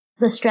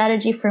The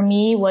strategy for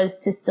me was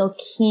to still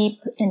keep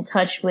in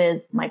touch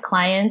with my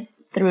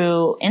clients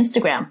through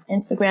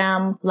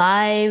Instagram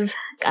Live,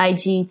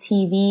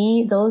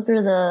 IGTV. Those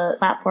are the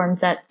platforms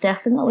that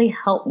definitely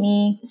helped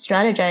me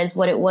strategize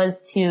what it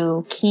was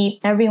to keep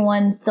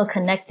everyone still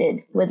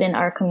connected within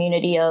our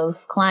community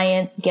of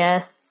clients,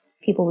 guests,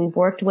 people we've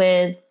worked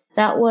with.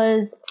 That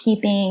was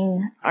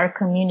keeping our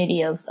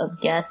community of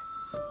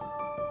guests.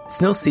 It's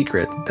no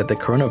secret that the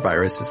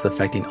coronavirus is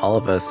affecting all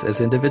of us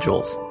as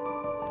individuals.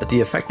 But the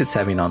effect it's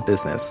having on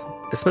business,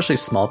 especially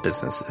small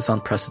business, is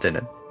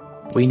unprecedented.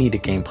 We need a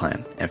game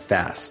plan, and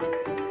fast.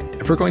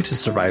 If we're going to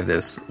survive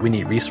this, we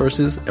need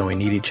resources and we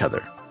need each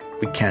other.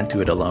 We can't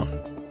do it alone.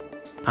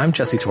 I'm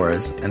Jesse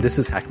Torres, and this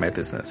is Hack My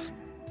Business.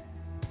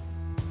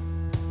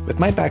 With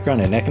my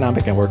background in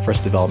economic and workforce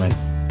development,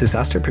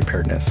 disaster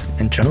preparedness,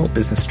 and general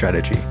business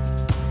strategy,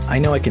 I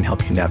know I can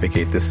help you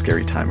navigate this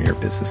scary time in your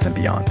business and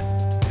beyond.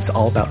 It's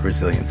all about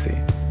resiliency.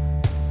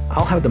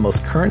 I'll have the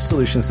most current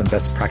solutions and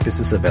best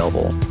practices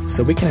available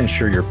so we can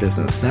ensure your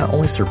business not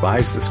only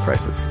survives this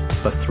crisis,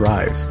 but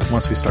thrives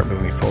once we start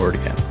moving forward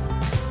again.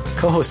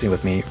 Co-hosting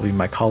with me will be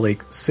my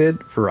colleague Sid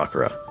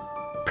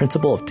Varakara,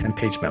 principal of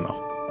 10-Page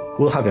Memo.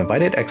 We'll have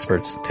invited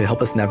experts to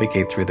help us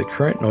navigate through the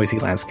current noisy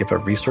landscape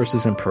of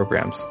resources and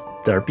programs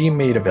that are being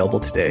made available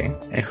today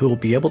and who will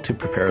be able to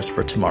prepare us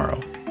for tomorrow.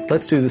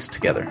 Let's do this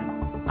together.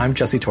 I'm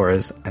Jesse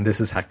Torres, and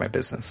this is Hack My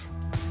Business.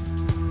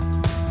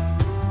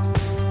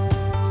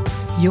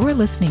 You're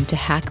listening to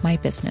Hack My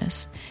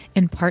Business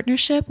in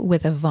partnership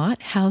with Avant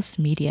House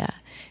Media.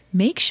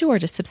 Make sure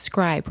to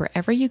subscribe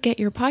wherever you get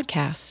your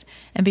podcasts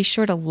and be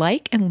sure to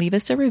like and leave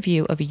us a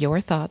review of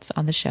your thoughts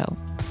on the show.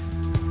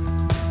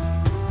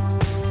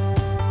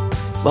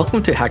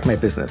 Welcome to Hack My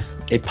Business,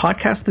 a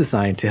podcast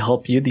designed to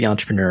help you, the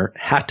entrepreneur,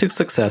 hack to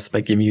success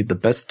by giving you the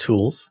best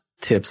tools,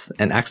 tips,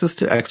 and access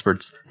to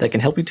experts that can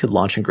help you to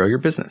launch and grow your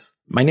business.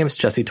 My name is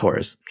Jesse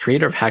Torres,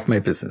 creator of Hack My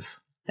Business,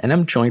 and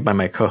I'm joined by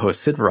my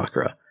co-host Sid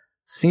Varakara,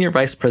 Senior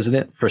Vice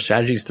President for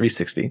Strategies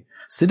 360.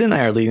 Sid and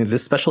I are leading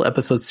this special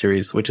episode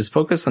series, which is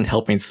focused on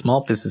helping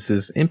small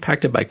businesses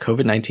impacted by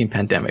COVID-19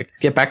 pandemic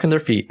get back on their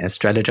feet and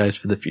strategize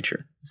for the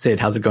future. Sid,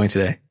 how's it going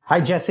today?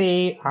 Hi,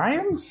 Jesse. I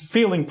am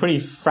feeling pretty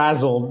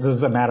frazzled,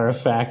 as a matter of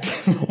fact.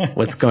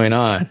 What's going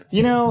on?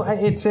 You know,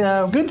 it's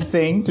a good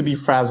thing to be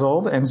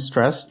frazzled and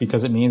stressed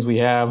because it means we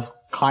have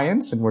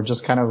clients and we're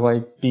just kind of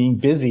like being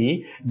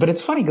busy. But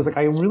it's funny because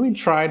I really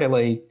try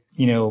to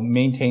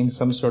maintain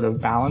some sort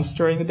of balance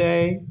during the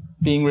day,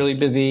 being really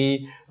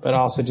busy, but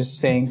also just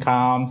staying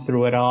calm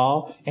through it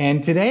all.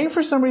 And today,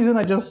 for some reason,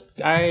 it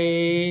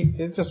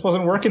just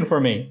wasn't working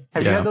for me.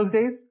 Have you had those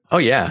days? Oh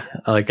yeah,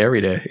 like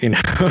every day.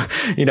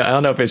 I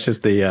don't know if it's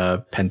just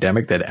the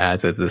pandemic that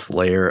adds this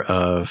layer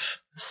of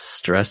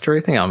stress to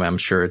everything. I'm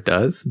sure it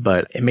does,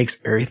 but it makes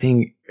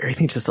everything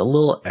just a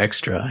little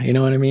extra. You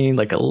know what I mean?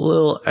 Like a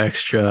little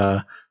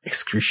extra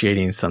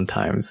excruciating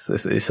sometimes,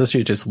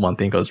 especially just one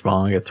thing goes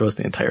wrong, it throws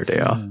the entire day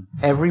off.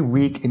 Every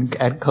week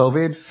at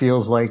COVID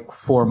feels like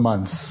 4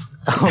 months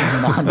of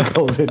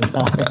non-COVID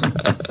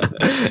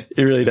time.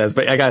 It really does.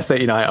 But I gotta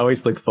say, I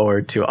always look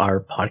forward to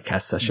our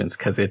podcast sessions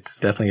because it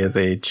definitely is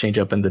a change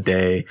up in the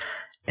day.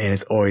 And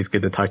it's always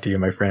good to talk to you,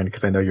 my friend,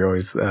 because I know you're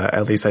always,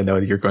 at least I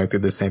know that you're going through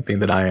the same thing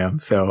that I am.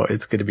 So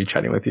it's good to be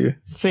chatting with you.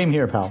 Same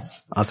here, pal.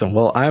 Awesome.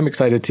 Well, I'm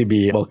excited to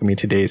be welcoming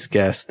today's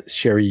guest,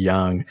 Sherry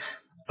Young,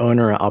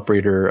 owner and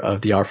operator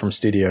of the Artform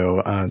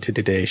Studio, to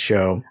today's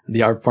show. The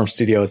Artform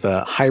Studio is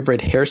a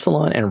hybrid hair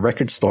salon and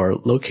record store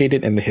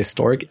located in the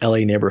historic LA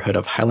neighborhood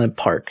of Highland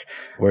Park,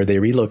 where they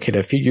relocated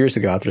a few years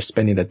ago after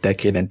spending a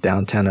decade in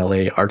downtown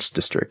LA Arts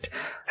District.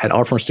 At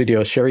Artform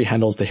Studio, Sherry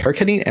handles the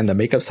haircutting and the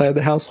makeup side of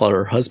the house, while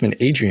her husband,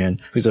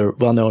 Adrian, who's a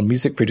well-known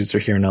music producer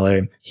here in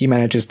LA, he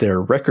manages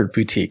their record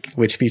boutique,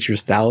 which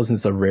features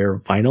thousands of rare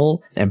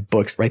vinyl and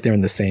books right there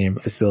in the same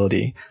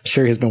facility.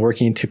 Sherry has been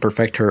working to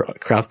perfect her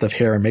craft of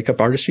hair and makeup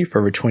artistry for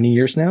over 20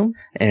 years now,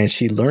 and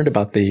she learned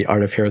about the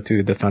art of hair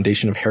through the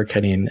Foundation of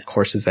Haircutting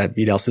courses at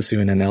Vidal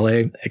Sassoon in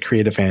LA, a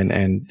creative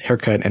and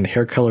haircut and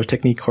hair color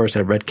technique course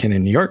at Redken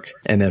in New York,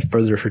 and then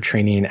furthered her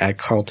training at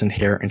Carlton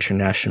Hair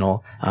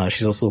International.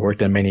 She's also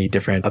worked in many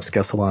different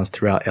upscale salons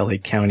throughout LA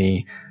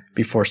County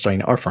before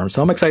starting Artform.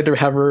 So I'm excited to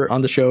have her on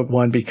the show,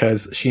 one,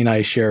 because she and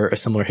I share a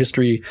similar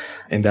history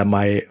in that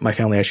my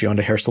family actually owned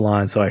a hair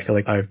salon. So I feel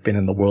like I've been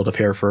in the world of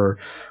hair for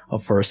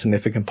a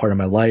significant part of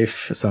my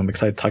life. So I'm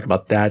excited to talk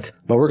about that.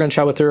 But we're going to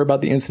chat with her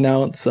about the ins and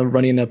outs of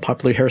running a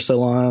popular hair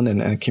salon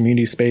and a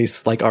community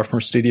space like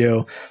Artform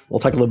Studio. We'll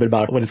talk a little bit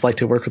about what it's like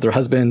to work with her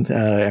husband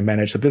and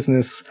manage the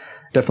business.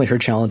 Definitely her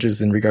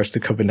challenges in regards to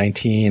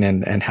COVID-19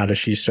 and how does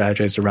she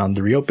strategize around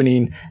the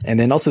reopening. And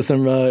then also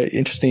some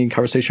interesting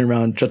conversation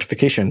around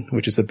gentrification,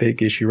 which is a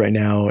big issue right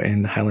now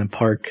in Highland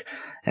Park.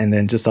 And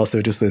then just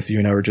as you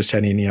and I were just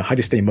chatting, how do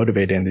you stay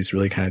motivated in these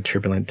really kind of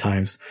turbulent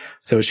times?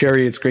 So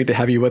Sherry, it's great to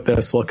have you with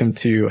us. Welcome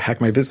to Hack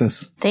My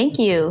Business. Thank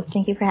you.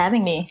 Thank you for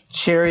having me.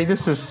 Sherry,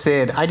 this is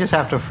Sid. I just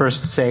have to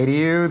first say to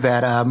you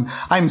that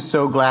I'm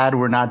so glad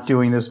we're not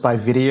doing this by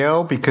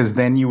video, because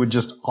then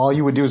all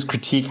you would do is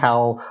critique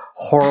how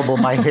horrible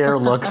my hair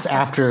looks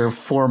after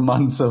 4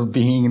 months of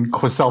being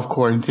in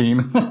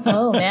self-quarantine.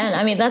 Oh man.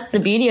 I mean, that's the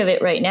beauty of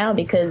it right now,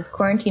 because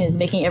quarantine is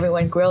making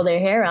everyone grow their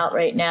hair out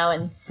right now,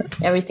 and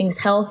everything's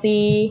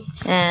healthy.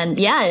 And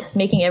yeah, it's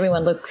making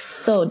everyone look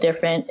so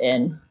different.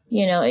 And,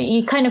 you know,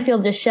 you kind of feel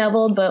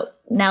disheveled, but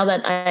now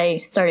that I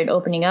started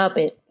opening up,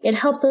 it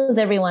helps with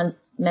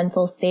everyone's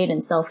mental state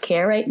and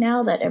self-care right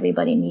now that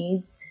everybody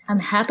needs. I'm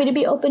happy to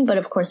be open, but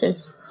of course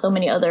there's so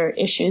many other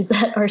issues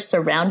that are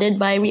surrounded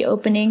by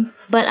reopening.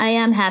 But I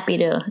am happy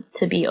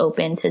to be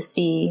open, to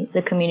see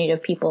the community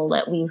of people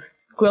that we've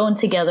grown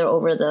together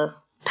over the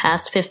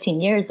past 15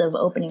 years of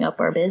opening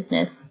up our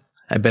business.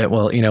 I bet.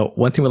 Well, you know,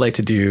 one thing we like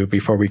to do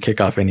before we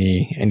kick off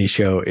any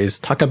show is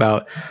talk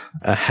about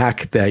a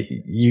hack that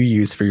you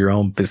use for your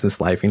own business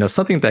life, you know,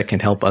 something that can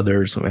help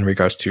others in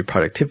regards to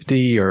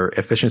productivity or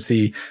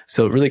efficiency.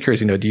 So really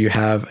curious, you know, do you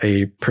have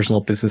a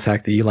personal business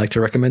hack that you like to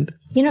recommend?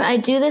 You know, I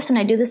do this, and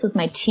I do this with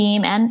my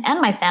team and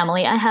my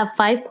family. I have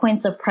 5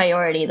 points of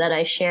priority that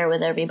I share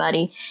with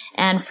everybody.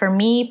 And for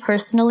me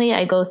personally,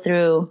 I go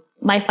through,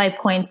 my 5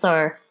 points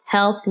are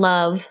health,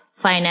 love,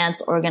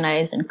 finance,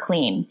 organize, and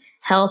clean.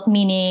 Health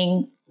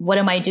meaning, what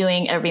am I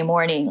doing every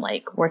morning?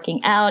 Like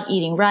working out,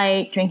 eating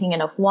right, drinking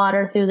enough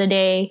water through the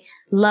day.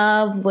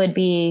 Love would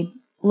be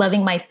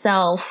loving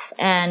myself.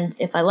 And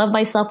if I love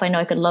myself, I know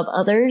I could love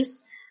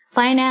others.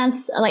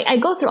 Finance, like I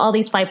go through all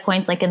these 5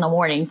 points like in the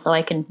morning, so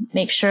I can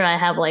make sure I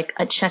have like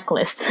a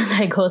checklist that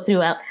I go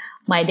throughout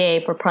my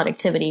day for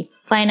productivity.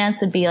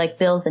 Finance would be like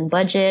bills and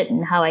budget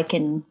and how I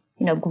can,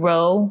 you know,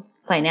 grow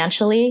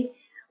financially.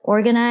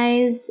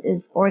 Organize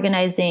is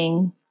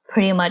organizing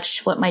pretty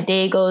much what my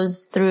day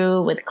goes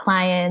through with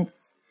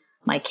clients,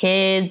 my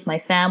kids, my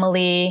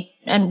family,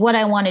 and what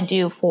I want to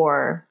do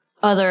for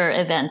other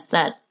events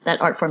that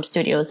Artform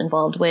Studio is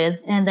involved with.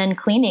 And then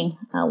cleaning.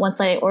 Once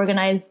I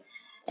organize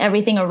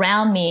everything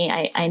around me,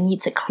 I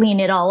need to clean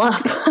it all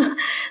up.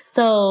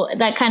 So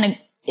that kind of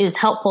is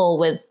helpful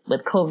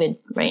with COVID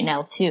right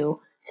now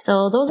too.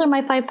 So those are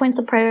my 5 points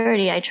of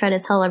priority. I try to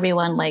tell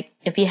everyone, like,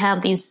 if you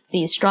have these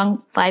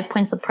strong 5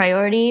 points of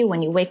priority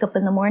when you wake up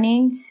in the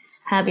morning,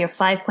 have your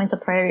 5 points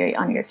of priority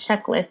on your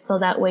checklist, so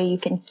that way you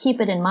can keep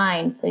it in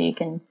mind so you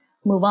can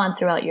move on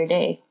throughout your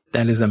day.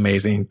 That is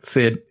amazing.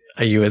 Sid,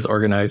 are you as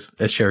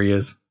organized as Sherry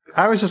is?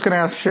 I was just going to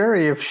ask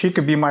Sherry if she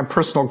could be my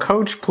personal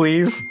coach,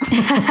 please.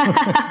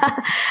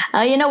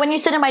 You know, when you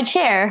sit in my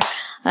chair,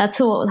 that's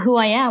who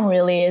I am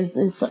really,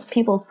 is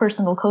people's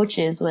personal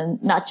coaches, when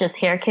not just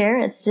hair care.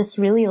 It's just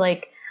really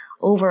like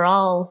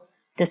overall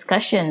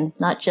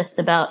discussions, not just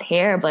about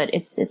hair, but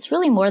it's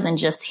really more than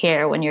just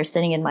hair when you're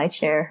sitting in my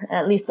chair,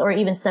 at least, or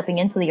even stepping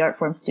into the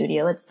Artform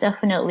Studio. It's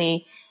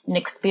definitely an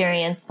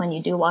experience when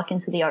you do walk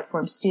into the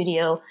Artform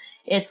Studio.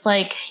 It's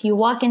like you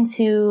walk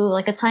into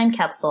like a time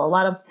capsule. A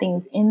lot of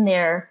things in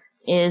there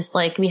is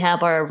like, we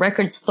have our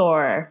record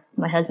store.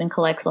 My husband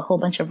collects a whole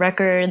bunch of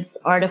records,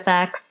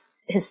 artifacts,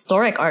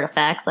 historic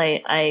artifacts.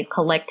 I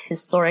collect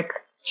historic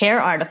hair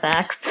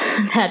artifacts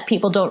that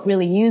people don't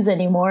really use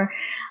anymore.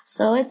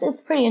 So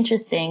it's pretty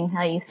interesting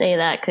how you say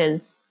that,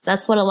 because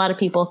that's what a lot of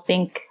people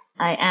think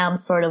I am,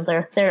 sort of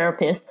their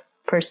therapist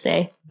per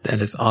se.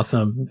 That is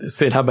awesome.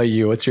 Sid, how about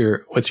you? What's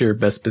your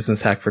best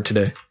business hack for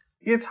today?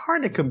 It's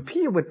hard to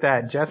compete with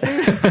that, Jesse.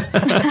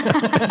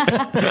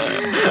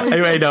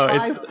 Anyway, no,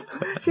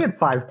 she had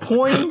 5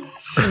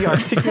 points. She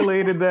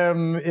articulated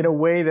them in a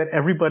way that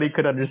everybody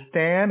could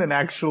understand and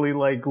actually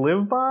like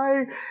live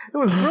by. It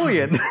was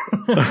brilliant.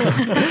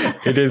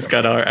 It is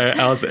kind of hard.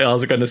 I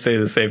was going to say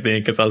the same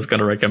thing, because I was going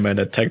to recommend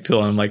a tech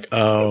tool. I'm like,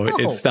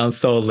 it sounds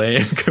so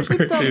lame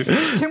compared to.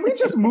 Can we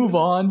just move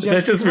on, Jesse?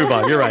 Let's just move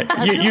on. You're right.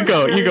 You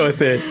go,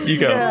 Sid. You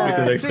go with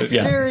the next one.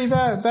 Yeah. Sherry,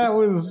 that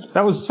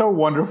was so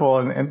wonderful,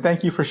 and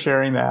thank you for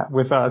sharing that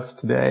with us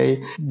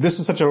today. This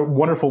is such a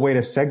wonderful way to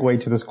segue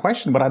to this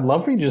question, but I'd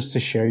love for you just to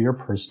share your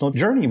personal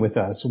journey with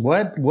us.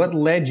 What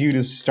led you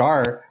to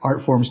start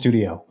Artform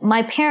Studio?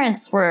 My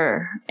parents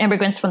were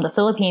immigrants from the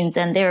Philippines,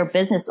 and they were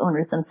business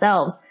owners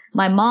themselves.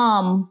 My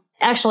mom,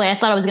 actually, I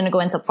thought I was going to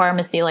go into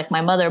pharmacy like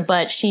my mother,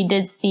 but she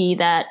did see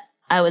that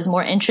I was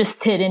more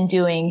interested in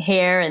doing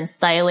hair and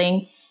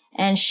styling,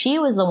 and she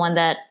was the one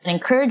that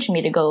encouraged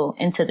me to go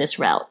into this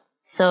route.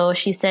 So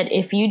she said,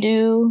 if you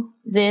do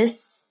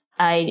this,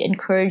 I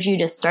encourage you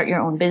to start your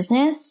own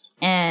business,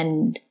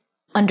 and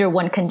under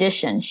one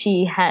condition.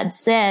 She had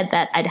said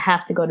that I'd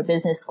have to go to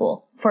business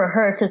school for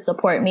her to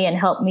support me and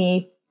help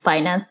me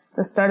finance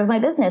the start of my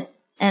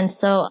business. And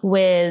so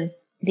with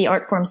the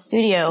Artform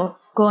Studio,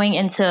 going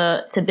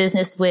into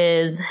business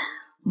with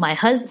my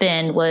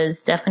husband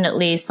was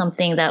definitely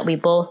something that we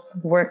both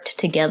worked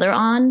together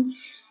on.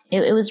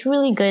 It was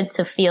really good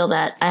to feel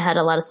that I had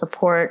a lot of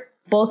support.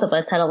 Both of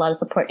us had a lot of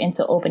support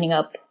into opening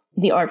up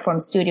the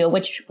Artform Studio,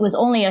 which was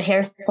only a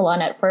hair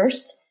salon at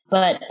first,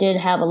 but did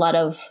have a lot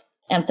of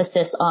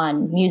emphasis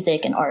on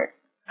music and art.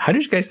 How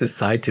did you guys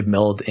decide to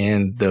meld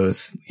in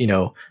those,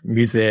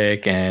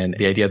 music and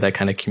the idea of that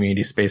kind of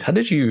community space? How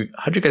did you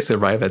guys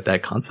arrive at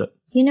that concept?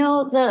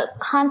 The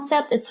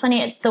concept, it's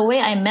funny. The way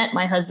I met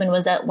my husband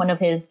was at one of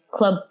his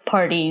club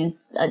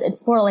parties.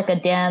 It's more like a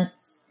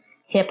dance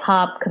hip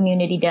hop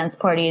community dance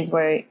parties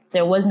where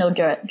there was no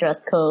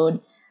dress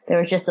code. There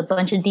was just a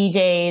bunch of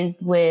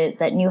DJs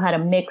that knew how to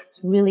mix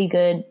really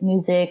good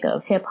music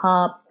of hip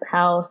hop,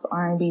 house,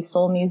 R&B,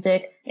 soul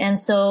music. And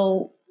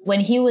so when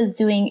he was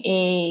doing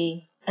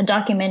a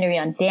documentary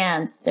on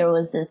dance, there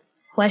was this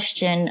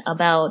question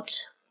about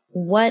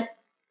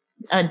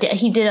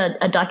he did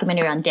a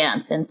documentary on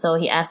dance. And so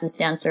he asked this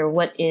dancer,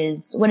 what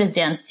is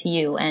dance to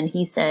you? And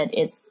he said,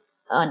 it's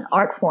an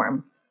art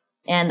form.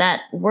 And that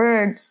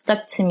word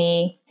stuck to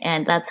me.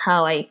 And that's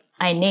how I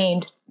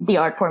named the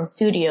Art Form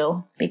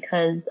Studio,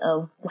 because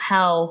of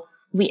how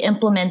we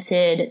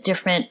implemented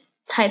different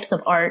types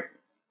of art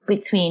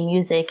between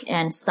music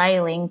and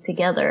styling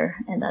together.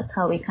 And that's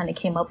how we kind of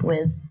came up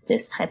with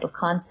this type of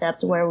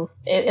concept, where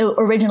it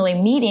originally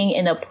meeting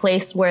in a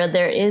place where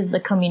there is a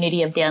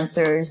community of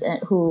dancers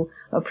who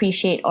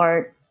appreciate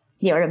art,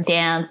 the art of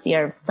dance, the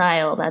art of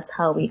style. That's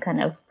how we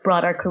kind of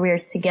brought our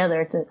careers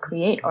together to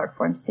create Art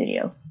Form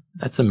Studio.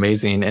 That's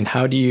amazing. And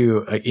how do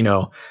you,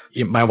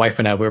 my wife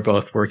and I, we're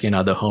both working out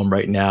of the home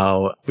right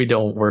now. We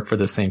don't work for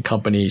the same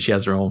company. She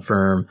has her own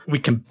firm. We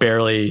can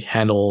barely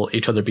handle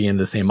each other being in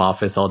the same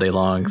office all day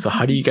long. So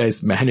how do you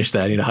guys manage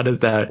that? How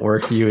does that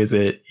work for you? Is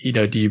it,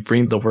 do you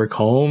bring the work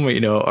home,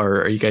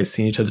 or are you guys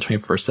seeing each other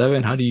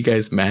 24/7? How do you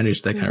guys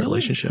manage that kind of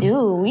relationship?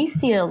 We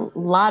see a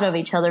lot of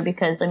each other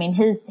because,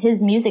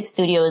 his music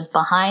studio is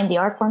behind the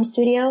Art Form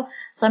Studio.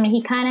 So,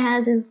 he kind of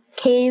has his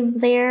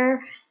cave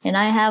there. And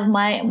I have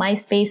my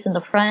space in the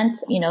front.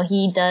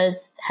 He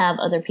does have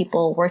other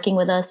people working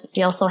with us.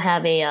 We also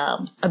have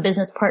a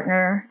business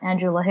partner,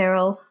 Andrew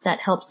Lajero,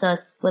 that helps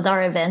us with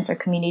our events, our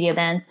community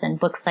events and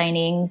book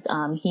signings.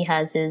 He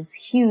has his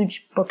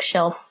huge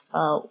bookshelf,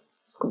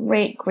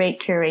 great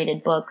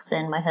curated books,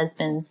 and my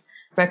husband's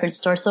record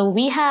store. So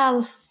we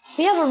have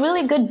a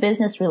really good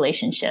business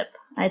relationship.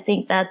 I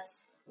think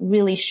that's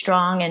really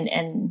strong,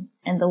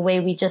 and the way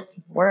we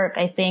just work,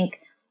 I think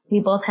we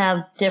both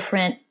have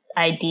different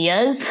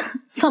ideas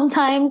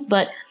sometimes,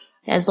 but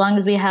as long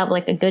as we have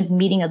like a good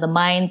meeting of the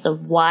minds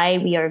of why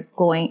we are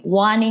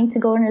wanting to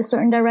go in a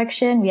certain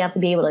direction, we have to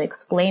be able to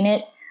explain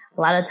it.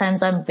 A lot of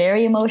times I'm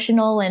very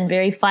emotional and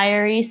very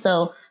fiery,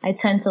 so I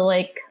tend to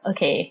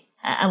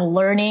I'm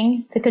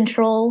learning to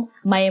control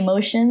my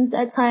emotions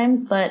at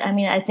times, but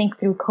I think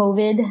through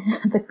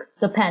COVID,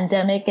 the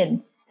pandemic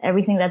and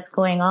everything that's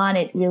going on,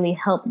 it really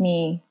helped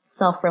me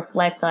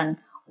self-reflect on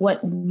what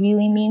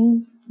really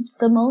means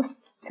the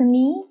most to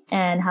me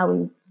and how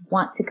we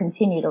want to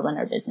continue to run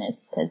our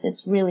business, because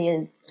it really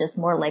is just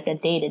more like a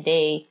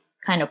day-to-day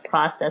kind of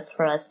process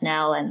for us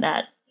now. And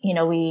that,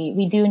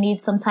 we do need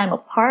some time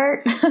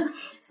apart.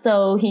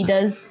 So he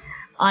does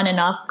on and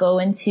off go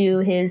into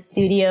his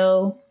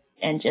studio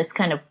and just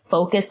kind of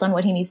focus on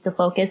what he needs to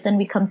focus. And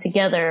we come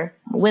together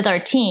with our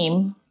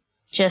team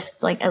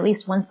just at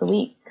least once a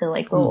week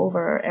to go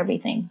over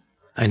everything.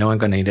 I know I'm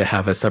going to need to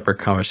have a separate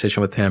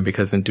conversation with him,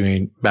 because in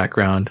doing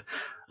background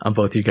on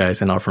both you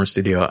guys in Art Form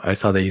Studio, I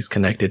saw that he's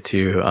connected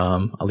to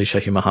Ali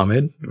Shahi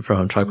Muhammad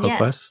from Tribe Called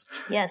Quest.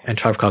 Yes. And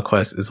Tribe Called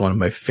Quest is one of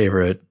my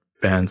favorite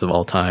bands of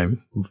all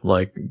time.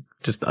 I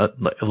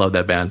love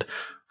that band.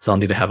 So I'll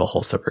need to have a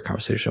whole separate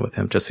conversation with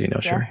him, just so you know,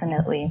 Sherry.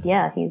 Definitely.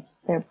 Yeah,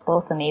 they're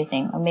both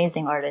amazing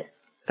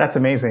artists. That's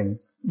amazing.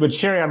 But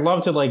Sherry, I'd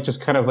love to just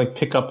kind of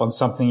pick up on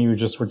something you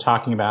just were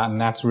talking about,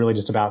 and that's really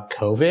just about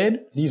COVID.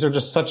 These are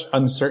just such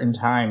uncertain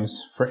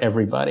times for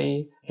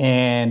everybody.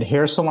 And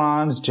hair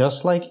salons,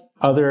 just like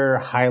other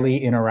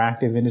highly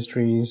interactive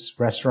industries,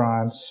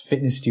 restaurants,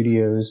 fitness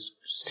studios,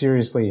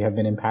 seriously have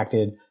been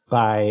impacted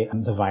by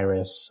the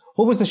virus.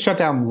 What was the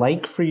shutdown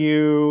like for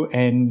you?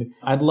 And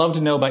I'd love to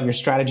know about your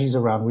strategies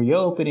around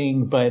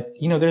reopening, but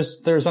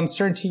there's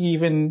uncertainty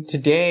even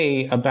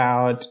today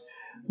about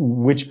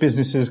which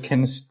businesses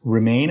can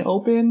remain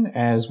open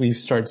as we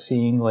start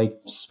seeing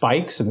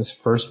spikes in this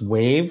first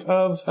wave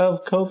of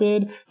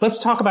COVID. Let's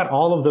talk about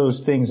all of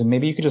those things, and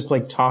maybe you could just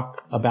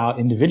talk about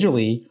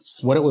individually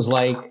what it was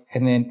like,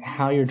 and then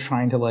how you're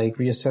trying to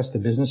reassess the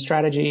business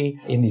strategy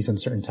in these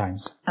uncertain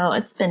times. Oh,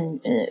 it's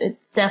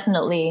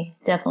definitely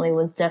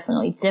was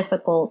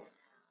difficult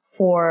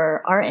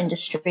for our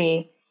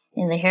industry,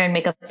 in the hair and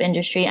makeup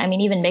industry.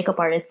 Even makeup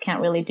artists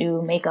can't really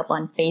do makeup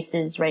on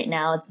faces right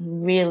now. It's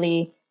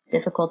really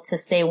difficult to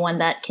say one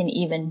that can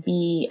even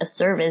be a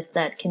service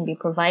that can be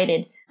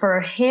provided. For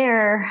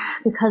hair,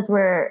 because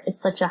it's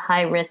such a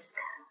high risk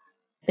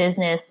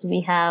business,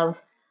 we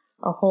have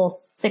a whole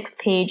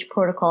 6-page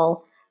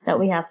protocol that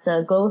we have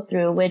to go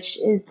through, which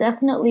is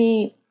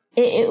definitely,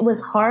 it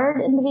was hard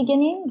in the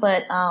beginning,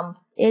 but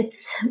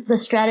the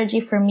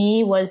strategy for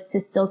me was to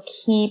still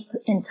keep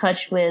in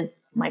touch with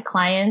my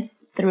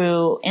clients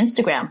through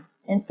Instagram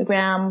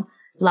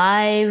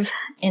Live,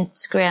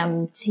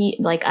 Instagram,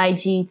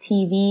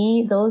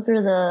 IGTV. Those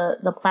are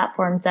the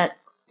platforms that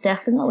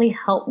definitely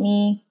helped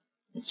me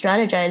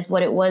strategize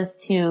what it was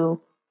to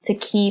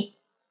keep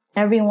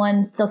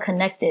everyone still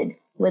connected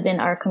within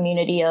our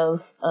community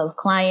of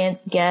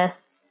clients,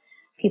 guests,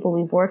 people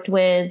we've worked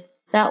with.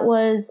 That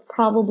was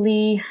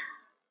probably,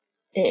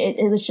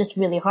 it was just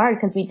really hard,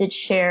 because we did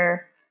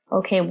share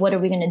okay, what are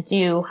we going to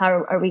do?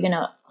 How are we going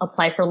to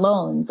apply for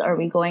loans? Are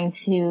we going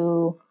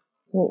to,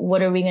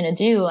 what are we going to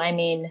do? I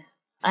mean,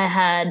 I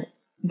had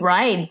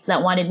brides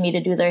that wanted me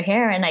to do their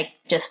hair and I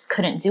just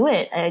couldn't do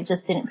it. I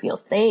just didn't feel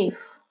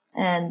safe.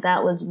 And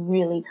that was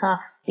really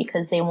tough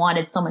because they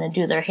wanted someone to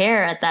do their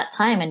hair at that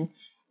time. And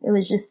it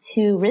was just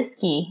too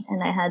risky.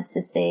 And I had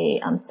to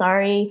say, I'm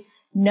sorry,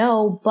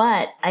 no,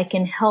 but I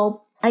can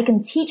help. I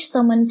can teach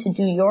someone to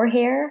do your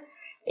hair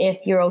if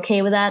you're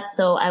okay with that.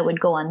 So I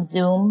would go on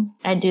Zoom.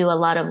 I do a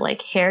lot of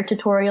like hair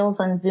tutorials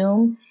on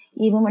Zoom.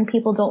 Even when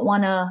people don't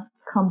want to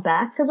come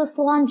back to the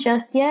salon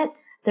just yet,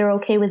 they're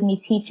okay with me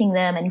teaching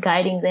them and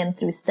guiding them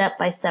through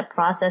step-by-step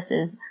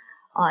processes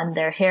on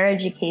their hair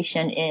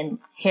education in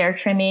hair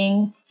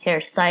trimming, hair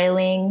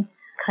styling,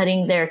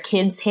 cutting their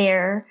kids'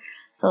 hair.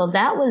 So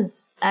that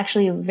was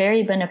actually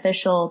very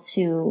beneficial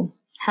to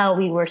how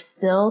we were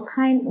still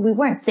we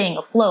weren't staying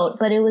afloat,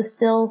 but it was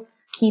still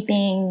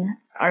keeping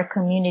our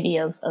community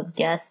of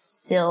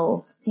guests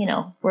still,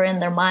 were in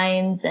their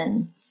minds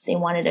and they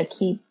wanted to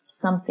keep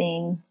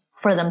something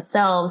for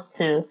themselves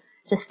to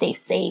just stay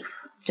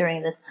safe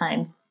during this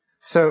time.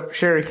 So,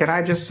 Sherry, can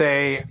I just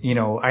say,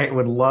 I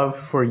would love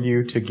for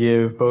you to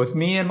give both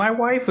me and my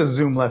wife a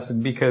Zoom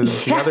lesson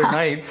because the other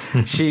night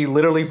she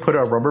literally put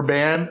a rubber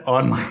band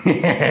on my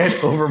head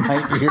over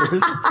my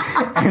ears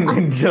and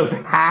then just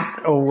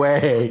hacked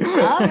away.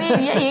 I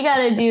mean, yeah, you got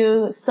to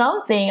do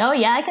something. Oh,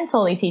 yeah, I can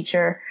totally teach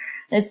her.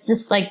 It's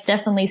just like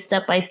definitely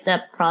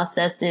step-by-step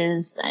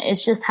processes.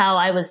 It's just how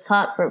I was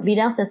taught.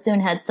 Vidal Sassoon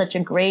had such a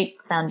great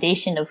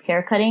foundation of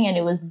hair cutting and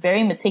it was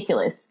very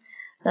meticulous.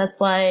 That's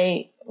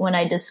why when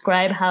I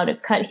describe how to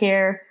cut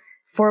hair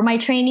for my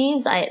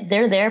trainees,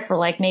 they're there for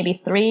like maybe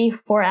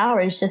 3-4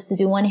 hours just to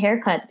do one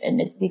haircut.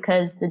 And it's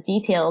because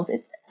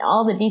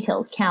all the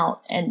details count.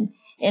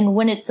 And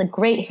when it's a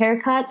great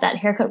haircut, that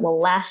haircut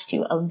will last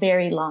you a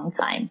very long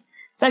time.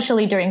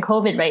 Especially during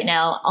COVID right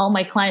now, all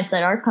my clients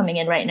that are coming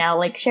in right now,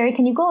 like, Sherry,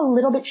 can you go a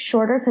little bit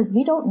shorter? Because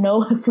we don't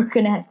know if we're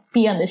going to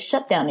be on this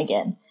shutdown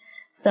again.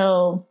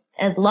 So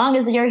as long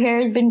as your hair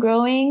has been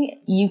growing,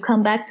 you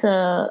come back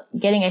to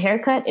getting a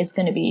haircut, it's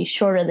going to be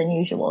shorter than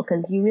usual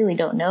because you really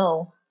don't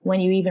know when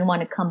you even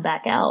want to come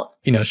back out.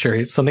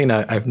 Sherry, something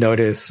that I've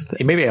noticed,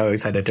 maybe I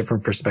always had a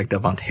different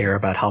perspective on hair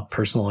about how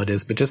personal it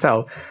is, but just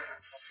how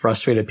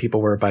frustrated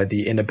people were by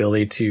the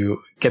inability to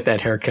get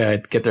that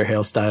haircut, get their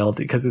hair styled,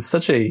 because it's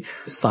such a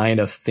sign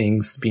of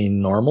things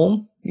being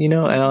normal. I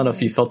don't know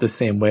if you felt the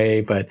same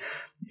way, but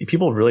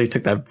people really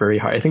took that very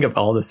hard. I think of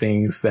all the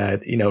things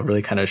that,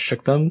 really kind of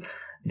shook them.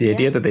 The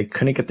idea that they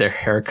couldn't get their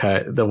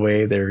haircut the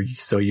way they're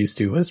so used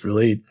to was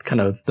really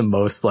kind of the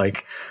most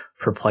like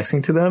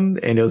perplexing to them.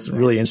 And it was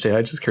really interesting.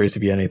 I was just curious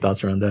if you had any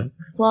thoughts around that.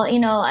 Well,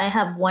 I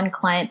have one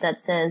client that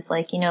says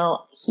like,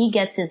 he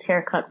gets his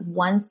haircut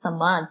once a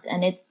month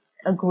and it's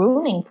a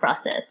grooming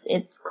process.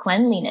 It's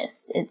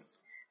cleanliness.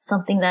 It's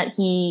something that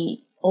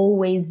he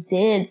always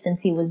did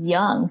since he was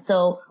young.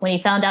 So when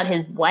he found out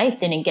his wife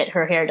didn't get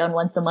her hair done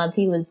once a month,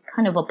 he was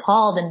kind of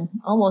appalled and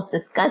almost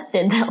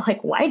disgusted that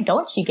like, why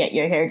don't you get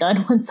your hair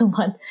done once a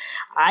month?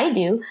 I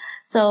do.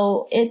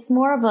 So it's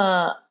more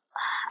of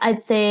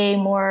I'd say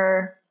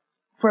more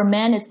for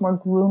men, it's more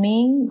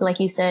grooming. Like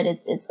you said,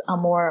 it's a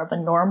more of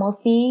a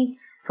normalcy.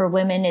 For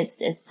women,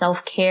 it's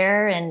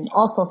self-care and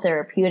also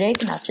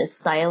therapeutic, not just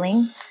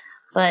styling.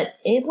 But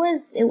it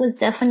was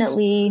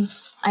definitely,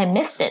 I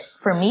missed it.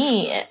 For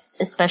me,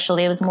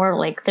 especially, it was more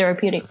like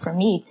therapeutic for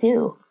me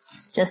too,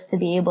 just to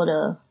be able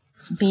to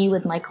be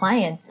with my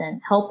clients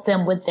and help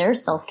them with their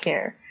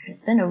self-care.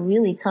 It's been a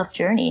really tough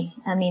journey.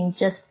 I mean,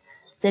 just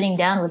sitting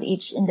down with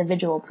each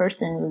individual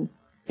person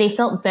they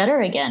felt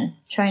better again,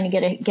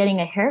 getting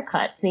a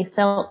haircut. They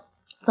felt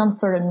some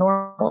sort of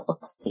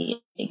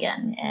normalcy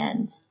again.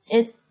 And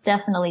it's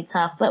definitely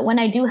tough. But when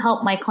I do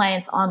help my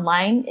clients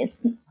online,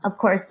 it's of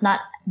course not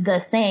the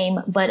same,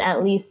 but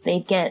at least they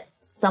get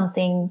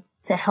something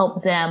to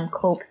help them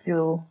cope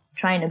through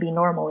trying to be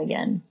normal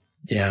again.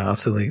 Yeah,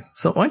 absolutely.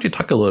 So why don't you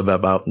talk a little bit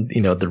about,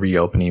 the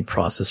reopening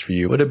process for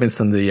you? What have been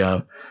some of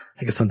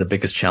the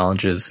biggest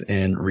challenges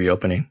in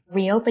reopening?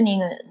 Reopening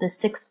the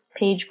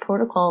 6-page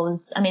protocol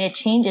it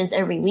changes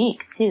every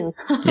week too.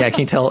 Yeah,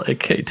 can you tell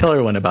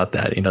everyone about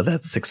that?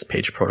 That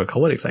 6-page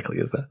protocol. What exactly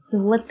is that?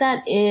 What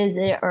that is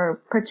are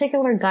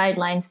particular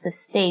guidelines to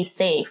stay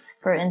safe.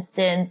 For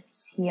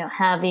instance,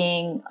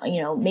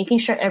 making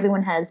sure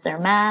everyone has their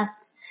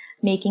masks,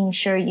 making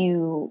sure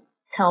you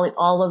tell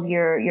all of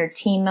your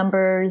team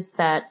members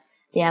that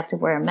they have to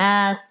wear a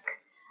mask,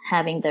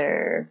 having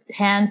their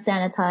hands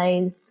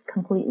sanitized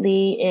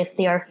completely. If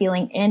they are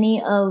feeling any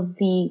of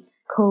the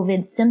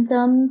COVID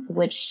symptoms,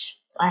 which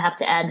I have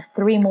to add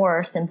 3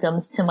 more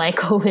symptoms to my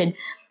COVID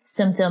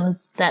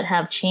symptoms that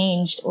have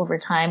changed over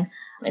time.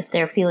 If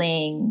they're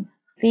feeling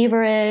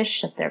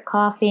feverish, if they're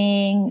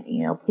coughing,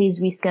 please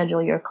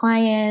reschedule your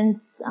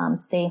clients,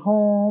 stay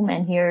home,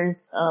 and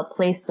here's a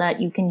place that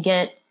you can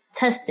get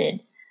tested.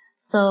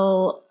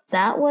 So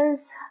that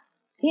was,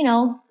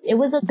 it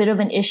was a bit of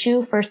an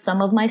issue for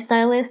some of my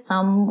stylists.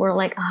 Some were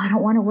like, oh, I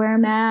don't want to wear a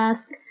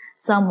mask.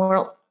 Some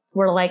were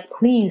were like,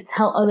 please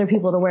tell other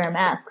people to wear a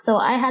mask. So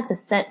I had to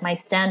set my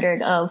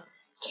standard of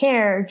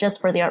care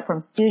just for the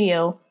Artform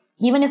Studio.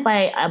 Even if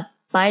I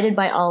abided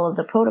by all of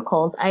the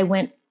protocols, I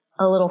went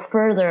a little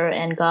further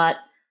and got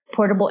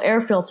portable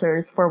air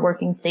filters for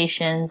working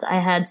stations. I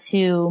had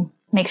to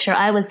make sure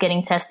I was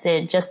getting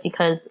tested just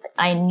because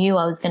I knew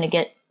I was going to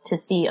get to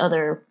see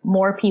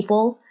more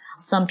people.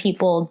 Some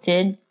people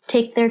did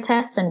take their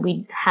tests, and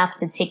we have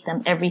to take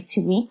them every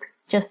 2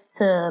 weeks just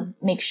to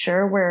make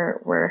sure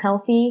we're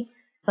healthy.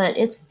 But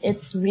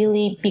it's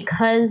really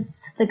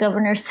because the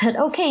governor said,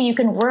 okay, you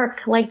can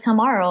work like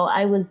tomorrow.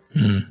 I was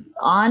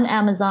on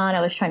Amazon.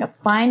 I was trying to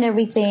find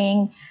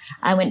everything.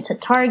 I went to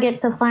Target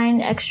to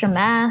find extra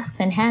masks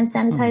and hand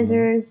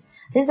sanitizers.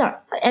 These are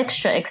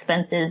extra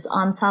expenses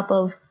on top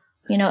of,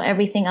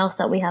 everything else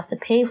that we have to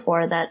pay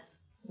for that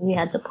we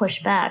had to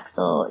push back.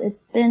 So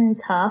it's been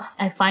tough.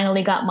 I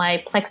finally got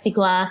my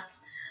plexiglass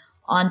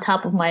on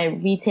top of my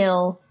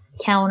retail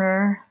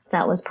counter.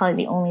 That was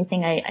probably the only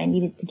thing I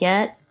needed to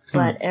get.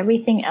 But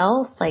everything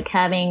else, like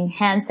having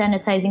hand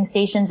sanitizing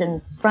stations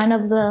in front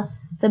of the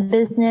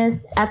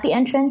business, at the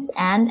entrance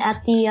and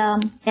at the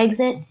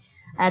exit,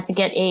 I had to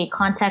get a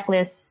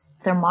contactless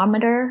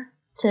thermometer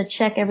to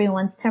check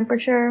everyone's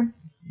temperature.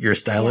 Your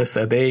stylists,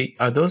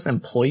 are those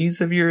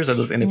employees of yours? Are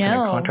those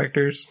independent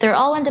contractors? They're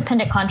all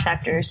independent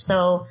contractors.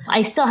 So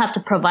I still have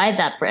to provide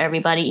that for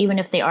everybody, even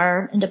if they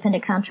are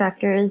independent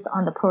contractors.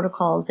 On the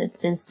protocols, it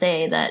does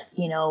say that,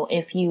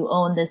 if you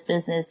own this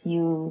business,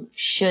 you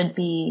should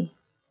be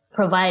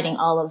providing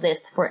all of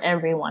this for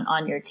everyone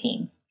on your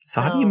team. So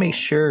how do you make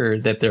sure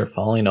that they're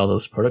following all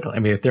those protocols? I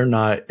mean, if they're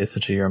not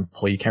essentially your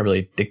employee, you can't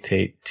really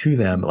dictate to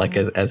them like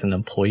as an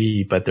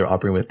employee, but they're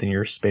operating within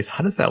your space.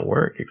 How does that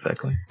work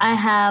exactly? I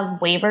have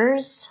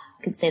waivers.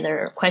 I could say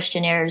they're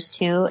questionnaires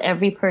too.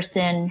 Every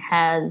person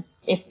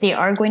has, if they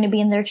are going to be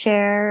in their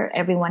chair,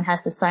 everyone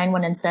has to sign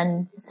one and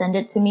send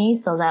it to me.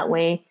 So that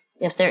way,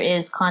 if there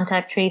is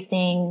contact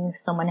tracing,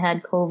 someone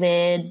had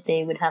COVID,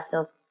 they would have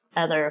to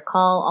either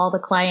call all the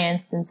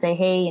clients and say,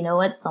 hey, you know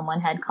what?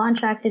 Someone had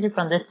contracted it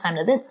from this time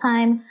to this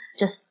time.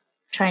 Just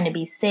trying to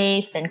be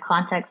safe, and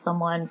contact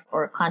someone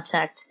or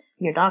contact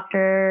your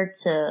doctor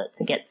to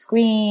get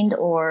screened,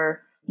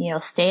 or,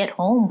 stay at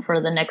home for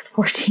the next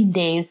 14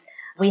 days.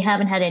 We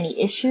haven't had any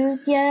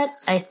issues yet.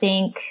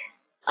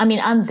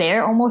 I'm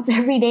there almost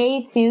every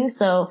day too.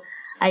 So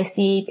I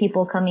see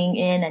people coming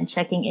in and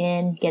checking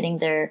in, getting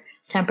their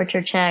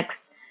temperature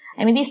checks.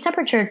 These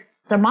temperature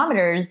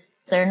thermometers,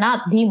 they're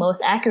not the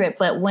most accurate,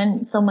 but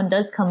when someone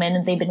does come in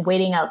and they've been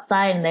waiting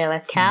outside and they have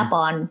a cap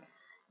on,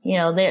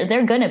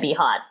 they're going to be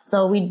hot.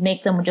 So we'd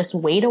make them just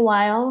wait a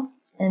while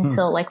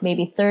until like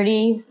maybe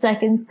 30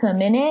 seconds to a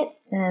minute,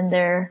 and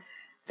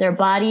their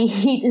body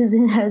heat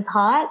isn't as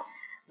hot.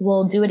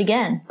 We'll do it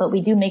again, but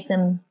we do make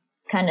them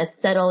kind of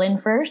settle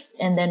in first,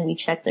 and then we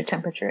check their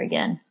temperature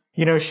again.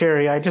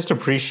 Sherry, I just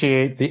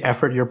appreciate the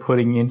effort you're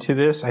putting into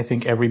this. I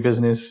think every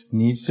business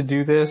needs to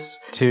do this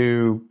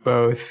to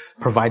both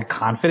provide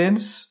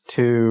confidence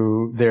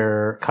to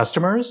their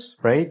customers,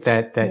 right?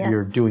 That yes,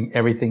 you're doing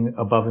everything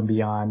above and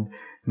beyond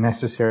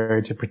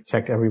necessary to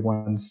protect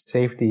everyone's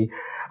safety.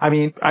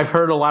 I've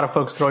heard a lot of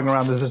folks throwing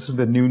around this is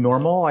the new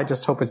normal. I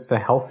just hope it's the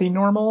healthy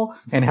normal.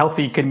 And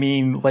healthy can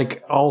mean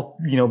like all,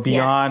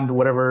 beyond yes,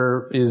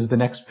 whatever is the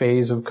next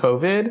phase of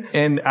COVID.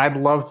 And I'd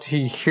love to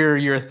hear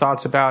your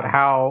thoughts about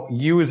how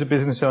you as a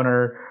business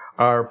owner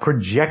are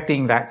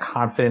projecting that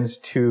confidence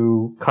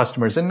to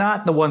customers, and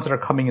not the ones that are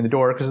coming in the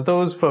door, because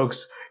those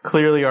folks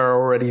clearly are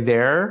already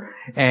there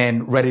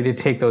and ready to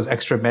take those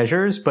extra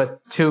measures, but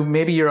to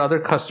maybe your other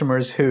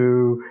customers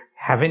who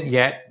haven't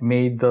yet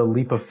made the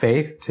leap of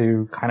faith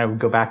to kind of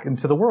go back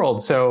into the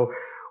world. So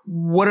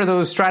what are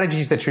those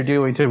strategies that you're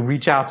doing to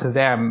reach out to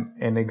them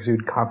and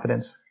exude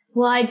confidence?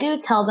 Well, I do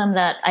tell them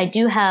that I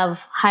do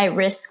have high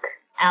risk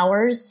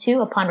hours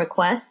too upon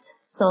request.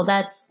 So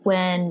that's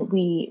when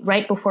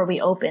right before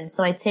we open.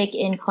 So I take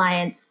in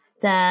clients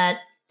that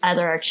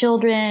either are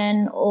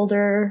children,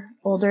 older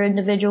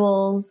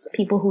individuals,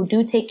 people who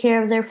do take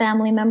care of their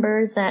family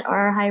members that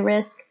are high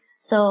risk.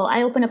 So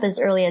I open up as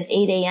early as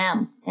 8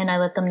 a.m. and I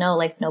let them know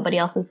like nobody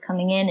else is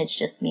coming in. It's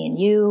just me and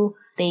you.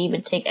 They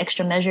even take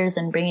extra measures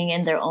and bringing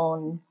in their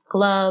own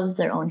gloves,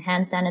 their own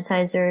hand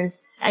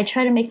sanitizers. I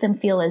try to make them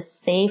feel as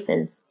safe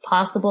as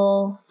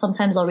possible.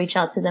 Sometimes I'll reach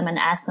out to them and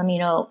ask them,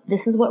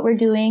 this is what we're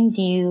doing.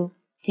 Do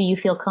you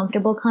feel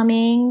comfortable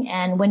coming?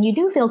 And when you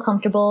do feel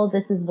comfortable,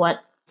 this is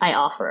what I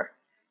offer.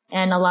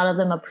 And a lot of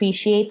them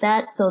appreciate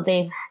that. So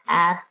they've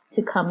asked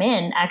to come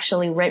in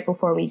actually right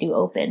before we do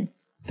open.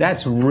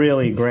 That's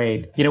really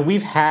great.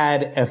 We've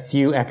had a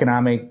few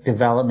economic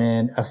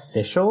development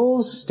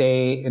officials,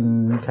 state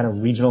and kind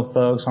of regional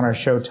folks on our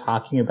show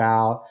talking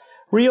about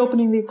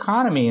reopening the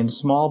economy and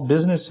small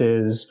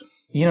businesses.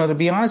 To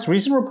be honest,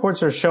 recent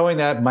reports are showing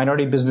that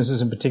minority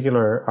businesses in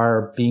particular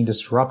are being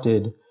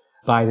disrupted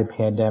by the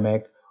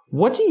pandemic.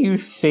 What do you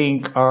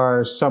think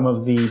are some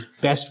of the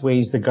best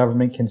ways the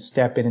government can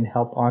step in and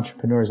help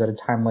entrepreneurs at a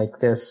time like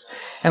this?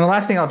 And the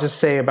last thing I'll just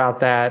say about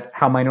that,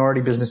 how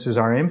minority businesses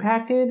are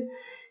impacted,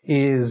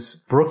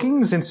 is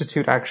Brookings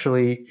Institute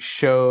actually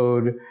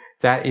showed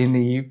that in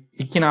the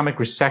economic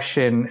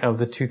recession of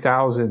the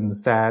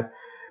 2000s that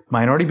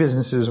minority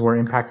businesses were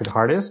impacted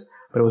hardest,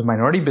 but it was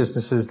minority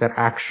businesses that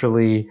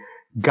actually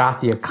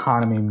got the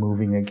economy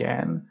moving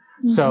again.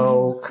 Mm-hmm.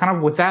 So kind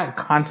of with that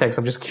context,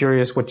 I'm just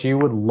curious what you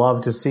would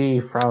love to see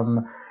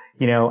from,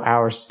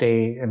 our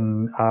state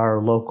and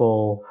our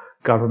local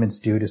governments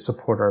do to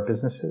support our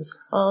businesses.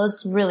 Well,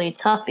 it's really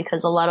tough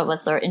because a lot of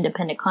us are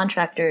independent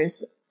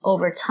contractors.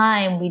 Over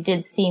time, we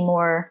did see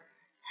more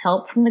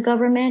help from the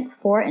government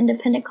for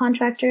independent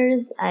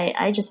contractors.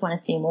 I just want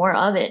to see more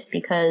of it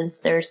because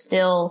there's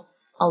still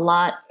a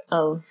lot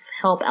of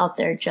help out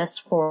there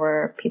just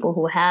for people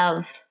who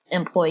have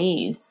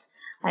employees.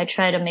 I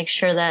try to make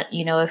sure that,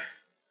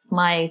 if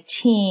my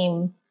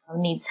team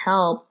needs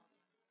help,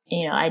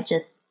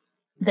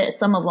 that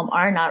some of them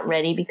are not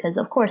ready because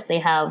of course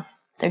they're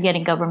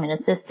getting government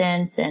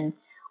assistance, and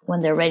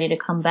when they're ready to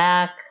come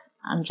back,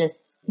 I'm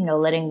just,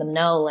 letting them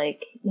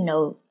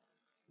know,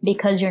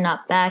 because you're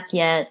not back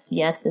yet,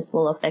 yes, this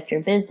will affect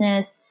your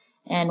business.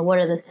 And what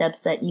are the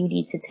steps that you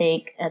need to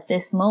take at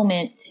this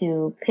moment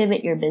to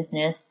pivot your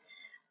business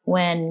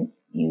when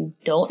you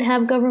don't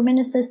have government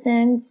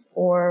assistance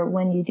or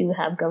when you do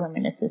have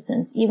government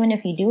assistance? Even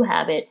if you do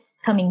have it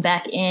coming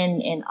back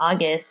in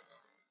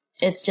August,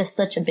 it's just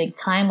such a big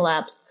time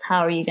lapse. How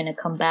are you going to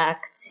come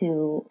back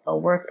to a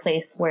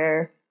workplace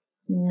where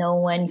no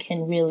one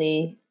can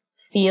really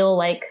feel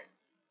like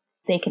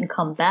they can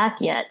come back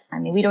yet? I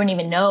mean, we don't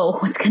even know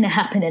what's going to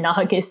happen in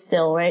August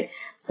still, right?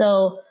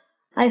 So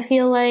I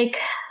feel like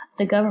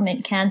the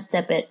government can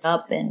step it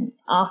up and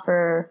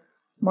offer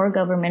more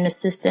government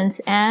assistance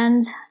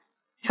and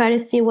try to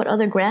see what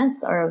other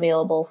grants are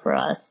available for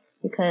us,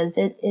 because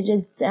it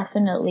is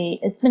definitely,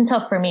 it's been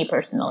tough for me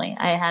personally.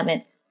 I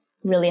haven't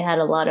really had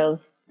a lot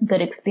of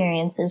good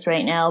experiences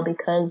right now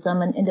because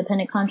I'm an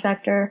independent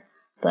contractor.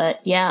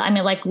 But yeah, I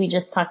mean, like we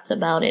just talked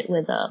about it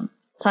with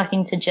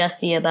talking to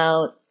Jesse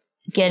about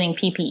getting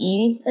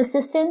PPE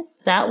assistance.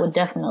 That would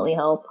definitely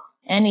help.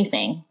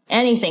 Anything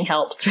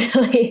helps,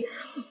 really.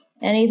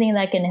 Anything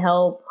that can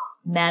help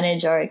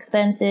manage our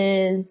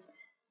expenses.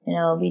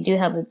 We do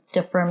have a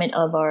deferment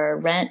of our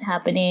rent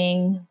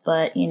happening,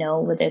 but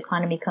with the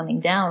economy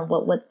coming down,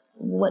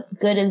 what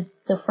good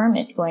is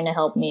deferment going to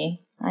help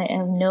me? I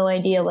have no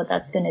idea what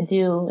that's going to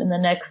do in the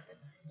next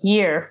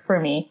year for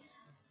me.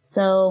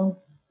 So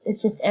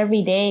it's just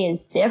every day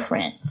is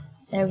different.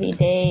 Every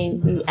day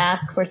we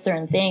ask for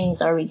certain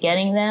things. Are we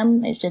getting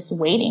them? It's just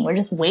waiting. We're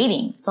just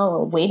waiting. It's all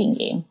a waiting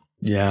game.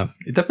 Yeah,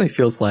 it definitely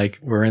feels like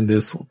we're in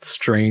this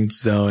strange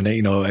zone.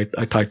 I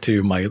talked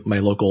to my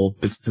local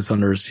business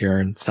owners here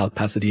in South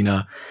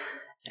Pasadena,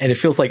 and it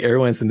feels like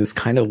everyone's in this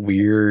kind of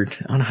weird,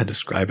 I don't know how to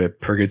describe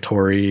it,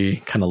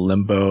 purgatory, kind of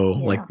limbo.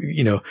 Yeah. Like,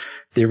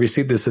 they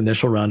received this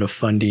initial round of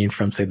funding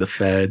from, say, the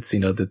feds, the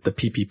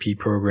PPP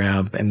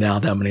program, and now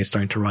that money is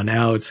starting to run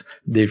out.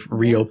 They've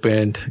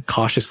reopened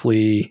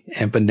cautiously,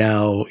 but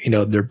now,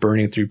 they're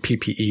burning through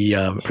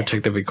PPE,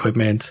 protective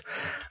equipment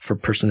for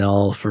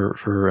personnel,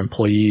 for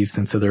employees.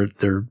 And so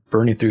they're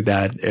burning through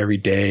that every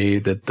day,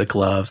 the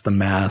gloves, the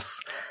masks.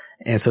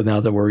 And so now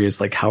the worry is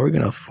like, how are we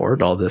going to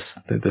afford all this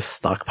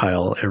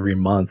stockpile every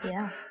month?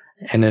 Yeah.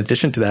 And in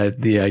addition to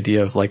that, the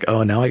idea of like,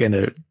 oh, now I got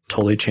to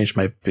totally change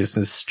my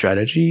business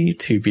strategy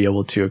to be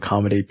able to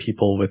accommodate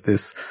people with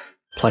this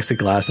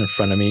plexiglass in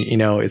front of me.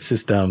 It's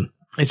just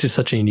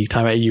such a unique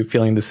time. Are you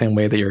feeling the same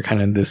way that you're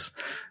kind of in this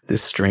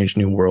strange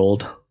new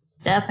world?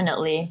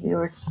 Definitely. We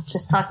were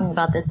just talking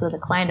about this with a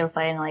client of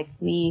mine. Like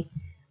we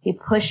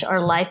pushed our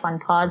life on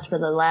pause for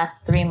the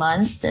last 3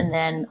 months, and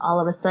then all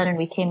of a sudden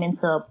we came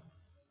into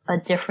a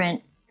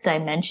different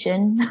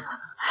dimension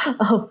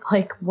of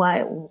like, why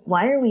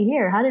are we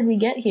here? How did we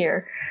get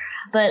here?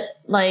 But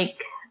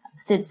like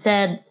Sid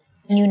said,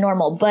 new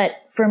normal. But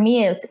for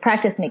me, it's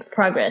practice makes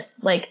progress.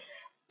 Like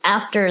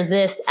after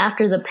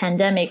the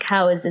pandemic,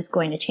 how is this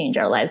going to change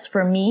our lives?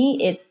 For me,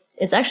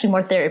 it's actually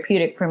more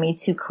therapeutic for me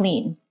to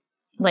clean.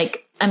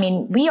 Like, I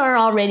mean, we are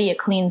already a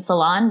clean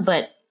salon,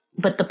 but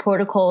the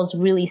protocols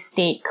really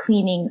state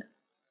cleaning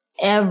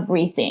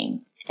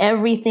everything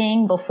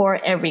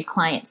before every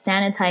client,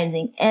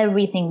 sanitizing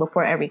everything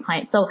before every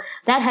client. So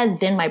that has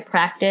been my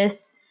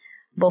practice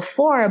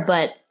before,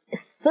 but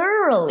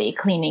thoroughly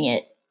cleaning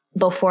it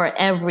before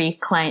every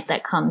client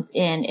that comes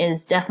in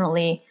is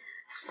definitely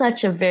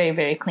such a very,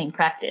 very clean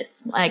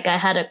practice. Like I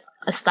had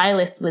a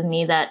stylist with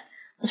me that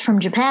was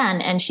from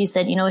Japan, and she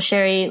said,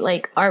 Sherry,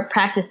 like our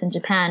practice in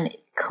Japan,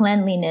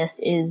 cleanliness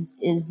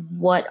is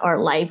what our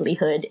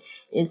livelihood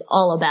is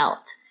all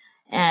about.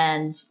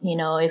 And,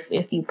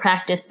 if you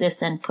practice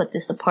this and put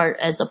this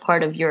as a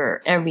part of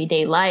your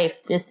everyday life,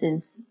 this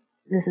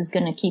is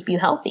going to keep you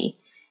healthy.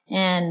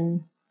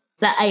 And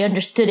that I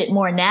understood it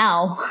more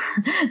now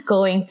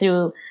going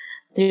through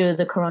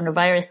the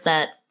coronavirus,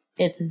 that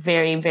it's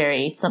very,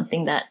 very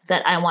something that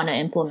I want to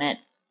implement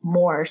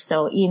more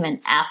so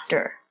even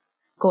after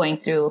going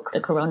through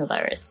the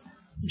coronavirus.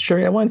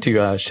 Sherry, I wanted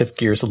to shift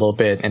gears a little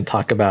bit and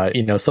talk about,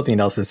 something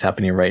else that's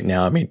happening right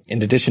now. I mean,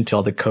 in addition to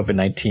all the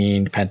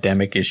COVID-19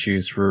 pandemic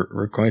issues,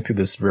 we're going through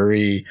this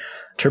very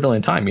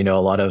turbulent time. A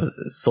lot of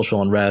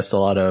social unrest, a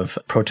lot of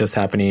protests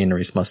happening in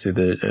response to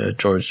the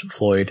George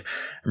Floyd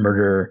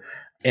murder.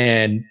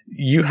 And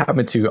you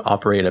happen to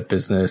operate a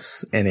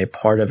business in a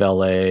part of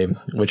LA,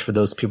 which for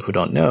those people who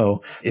don't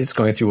know, is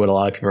going through what a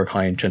lot of people are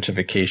calling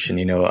gentrification,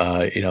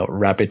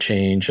 rapid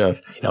change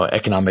of,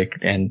 economic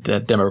and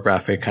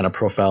demographic kind of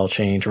profile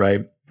change,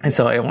 right? And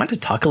so I wanted to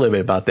talk a little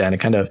bit about that and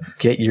kind of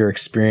get your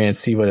experience,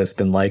 see what it's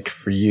been like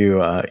for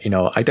you. I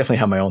definitely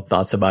have my own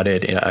thoughts about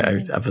it.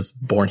 I was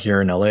born here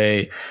in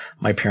LA.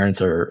 My parents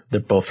they're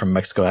both from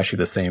Mexico, actually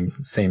the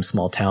same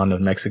small town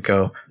of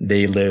Mexico.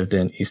 They lived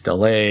in East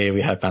LA.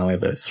 We had family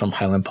that's from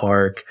Highland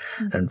Park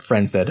and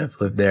friends that have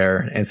lived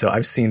there. And so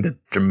I've seen the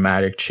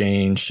dramatic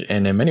change.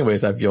 And in many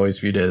ways, I've always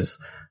viewed it as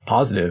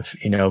positive,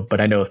 but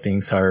I know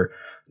things are,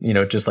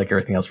 just like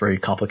everything else, very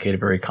complicated,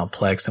 very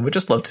complex. And we'd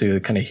just love to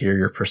kind of hear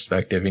your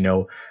perspective.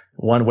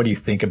 One, what do you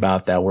think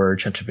about that word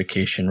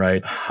gentrification,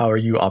 right? How are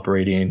you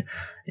operating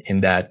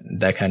in that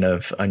kind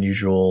of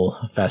unusual,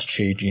 fast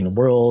changing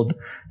world?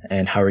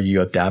 And how are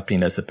you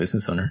adapting as a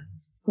business owner?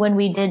 When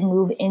we did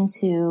move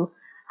into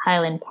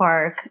Highland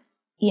Park,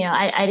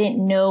 I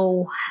didn't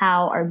know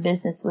how our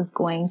business was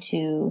going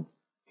to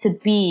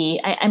be.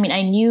 I mean,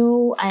 I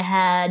knew I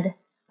had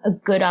a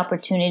good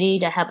opportunity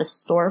to have a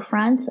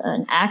storefront,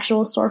 an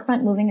actual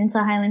storefront moving into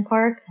Highland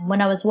Park.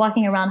 When I was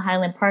walking around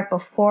Highland Park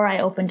before I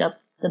opened up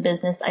the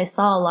business, I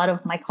saw a lot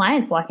of my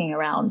clients walking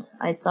around.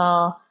 I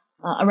saw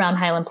around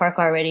Highland Park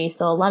already.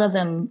 So a lot of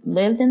them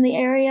lived in the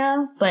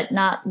area, but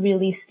not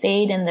really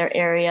stayed in their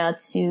area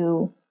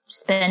to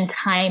spend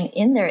time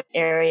in their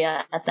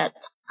area at that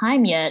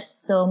time yet.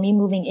 So me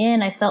moving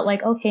in, I felt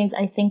like, okay,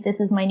 I think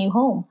this is my new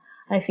home.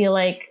 I feel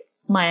like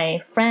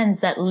my friends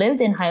that lived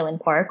in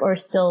Highland Park or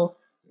still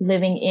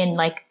living in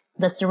like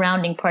the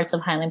surrounding parts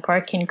of Highland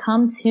Park can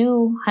come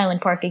to Highland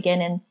Park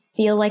again and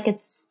feel like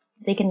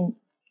they can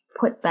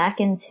put back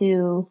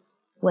into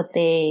what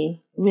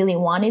they really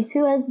wanted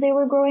to as they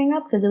were growing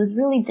up. Because it was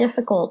really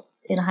difficult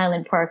in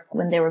Highland Park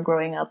when they were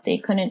growing up. They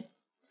couldn't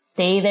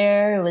stay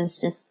there. It was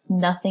just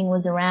nothing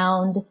was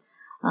around.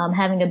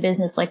 Having a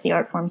business like the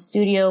Art Form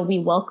Studio, we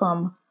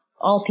welcome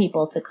all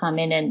people to come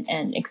in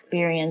and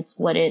experience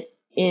what it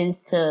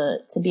is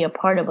to be a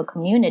part of a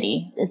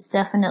community.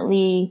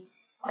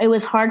 It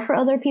was hard for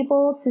other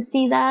people to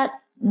see that.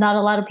 Not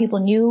a lot of people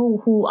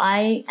knew who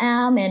I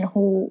am and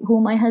who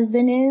my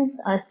husband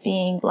is. Us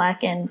being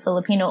Black and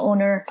Filipino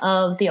owner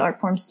of the Art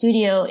Form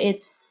Studio,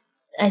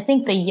 I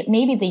think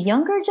maybe the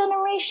younger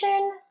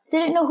generation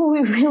didn't know who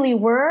we really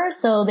were,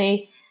 so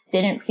they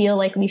didn't feel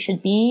like we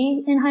should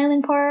be in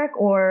Highland Park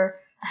or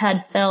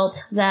had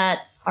felt that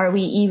are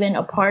we even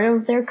a part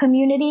of their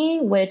community,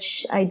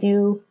 which I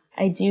do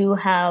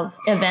have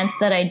events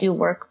that I do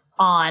work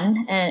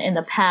on and in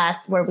the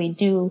past where we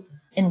do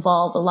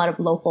involve a lot of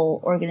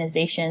local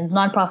organizations,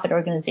 nonprofit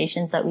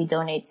organizations that we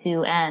donate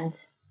to and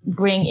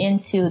bring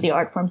into the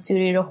Art Form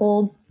Studio to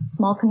hold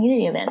small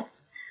community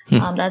events.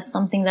 That's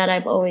something that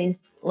I've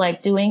always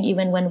liked doing,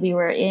 even when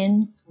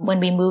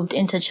we moved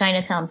into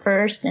Chinatown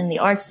first in the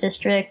Arts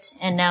District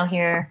and now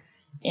here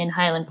in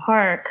Highland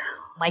Park.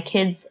 My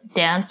kids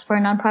dance for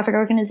a nonprofit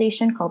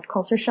organization called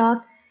Culture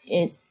Shock.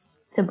 It's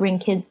to bring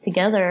kids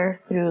together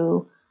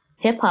through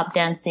hip-hop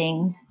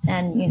dancing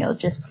and,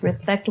 just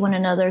respect one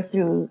another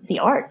through the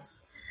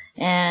arts.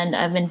 And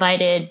I've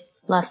invited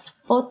Las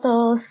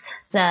Fotos,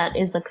 that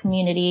is a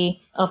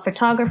community of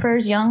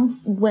photographers, young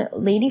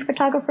lady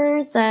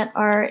photographers that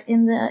are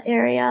in the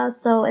area.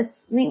 So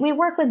we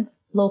work with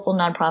local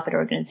nonprofit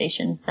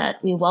organizations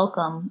that we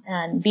welcome.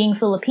 And being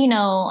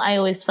Filipino, I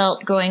always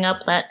felt growing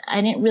up that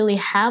I didn't really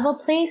have a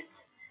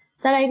place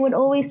that I would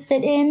always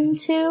fit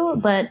into.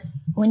 But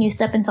when you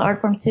step into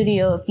Art Form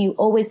Studio, if you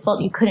always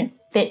felt you couldn't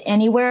fit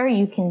anywhere,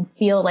 you can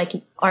feel like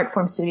Art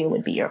Form Studio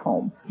would be your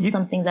home. It's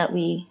something that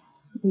we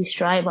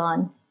strive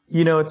on.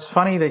 It's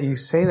funny that you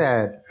say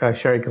that,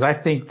 Sherry, because I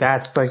think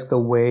that's like the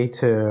way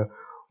to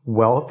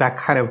that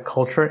kind of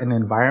culture and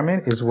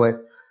environment is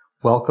what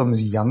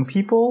welcomes young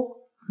people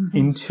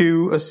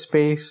into a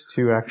space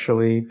to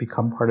actually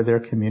become part of their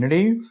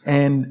community.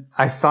 And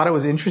I thought it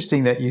was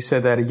interesting that you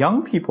said that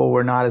young people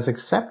were not as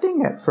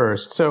accepting at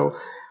first. So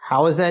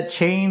how has that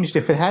changed,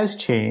 if it has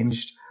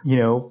changed,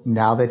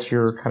 now that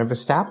you're kind of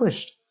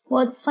established?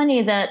 Well, it's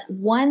funny that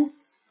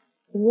once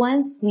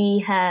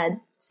we had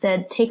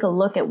said, take a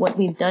look at what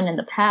we've done in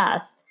the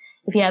past.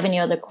 If you have any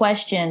other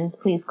questions,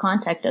 please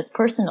contact us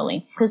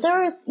personally. Because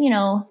there was,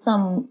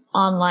 some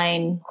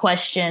online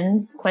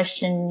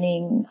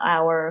questioning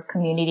our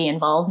community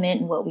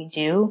involvement and what we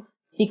do.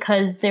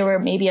 Because there were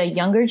maybe a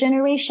younger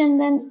generation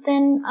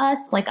than us.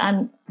 Like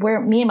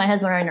me and my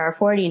husband are in our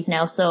 40s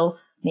now, so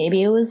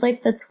maybe it was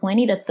like the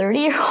 20 to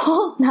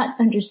 30-year-olds not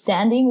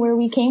understanding where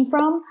we came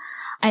from.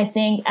 I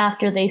think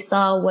after they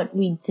saw what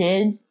we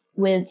did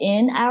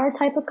within our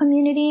type of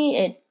community,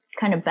 it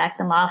kind of backed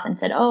them off and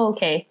said, oh,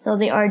 okay, so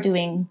they are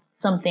doing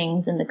some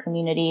things in the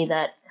community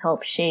that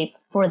help shape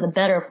for the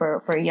better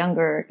for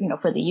younger,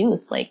 for the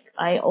youth. Like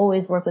I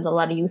always work with a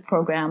lot of youth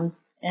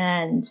programs,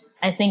 and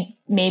I think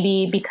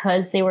maybe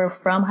because they were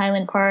from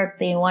Highland Park,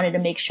 they wanted to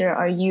make sure,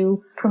 are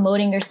you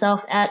promoting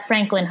yourself at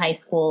Franklin High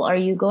School? Are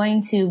you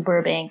going to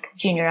Burbank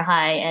Junior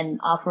High and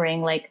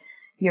offering like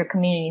your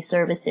community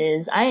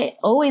services? I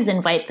always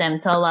invite them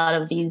to a lot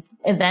of these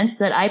events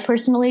that I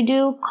personally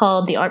do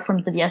called the Art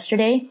Forms of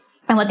Yesterday.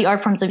 And what the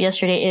Art Forms of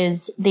Yesterday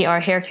is, they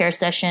are hair care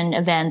session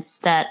events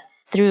that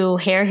through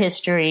hair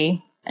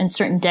history in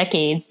certain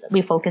decades,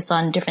 we focus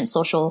on different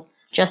social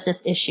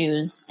justice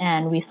issues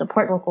and we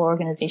support local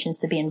organizations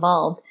to be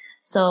involved.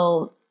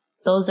 So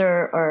those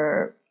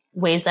are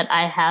ways that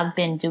I have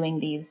been doing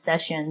these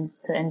sessions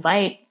to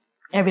invite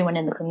everyone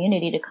in the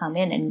community to come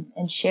in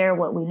and share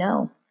what we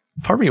know.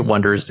 Part of me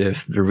wonders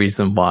if the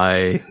reason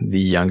why the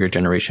younger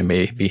generation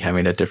may be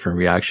having a different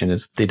reaction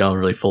is they don't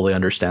really fully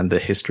understand the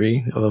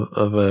history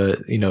of a,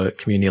 a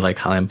community like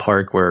Highland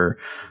Park, where,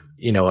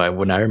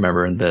 when I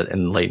remember in the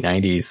late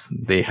 90s,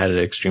 they had an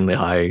extremely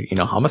high,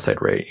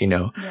 homicide rate,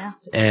 Yeah.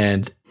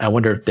 And I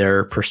wonder if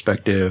their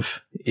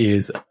perspective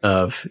is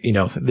of,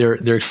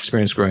 their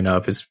experience growing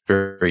up is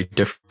very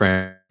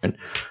different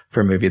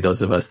from maybe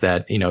those of us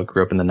that,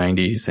 grew up in the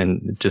 90s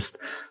and just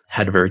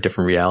had a very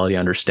different reality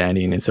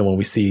understanding. And so when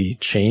we see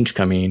change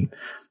coming,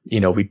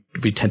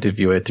 we tend to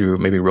view it through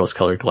maybe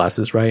rose-colored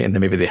glasses, right? And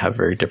then maybe they have a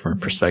very different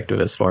perspective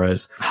as far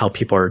as how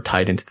people are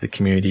tied into the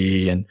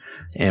community and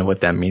what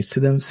that means to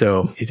them.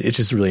 So it's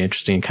just really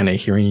interesting kind of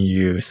hearing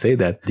you say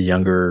that the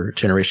younger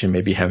generation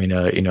may be having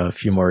a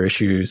few more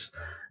issues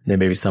than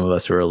maybe some of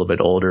us who are a little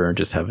bit older and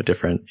just have a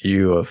different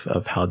view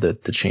of how the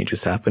change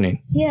is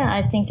happening. Yeah,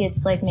 I think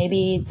it's like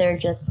maybe they're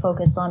just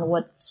focused on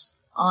what's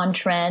on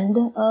trend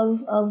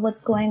of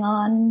what's going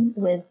on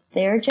with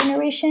their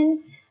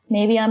generation.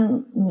 Maybe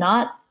I'm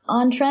not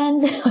on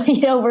trend.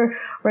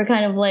 We're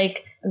kind of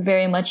like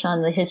very much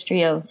on the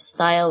history of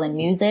style and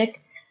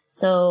music.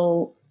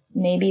 So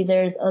maybe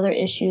there's other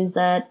issues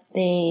that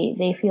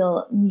they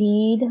feel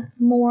need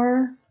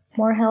more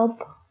help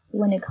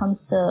when it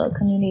comes to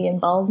community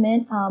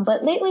involvement.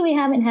 But lately we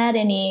haven't had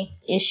any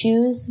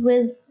issues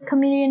with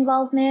community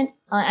involvement.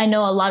 I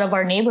know a lot of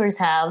our neighbors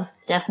have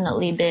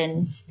definitely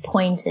been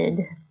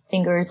pointed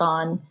fingers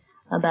on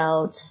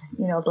about,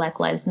 Black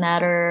Lives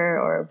Matter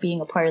or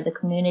being a part of the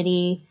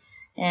community.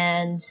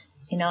 And,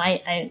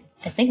 I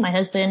think my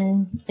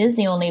husband is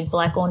the only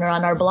Black owner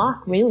on our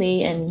block,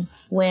 really. And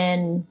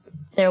when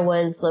there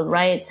was the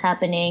riots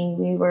happening,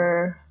 we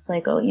were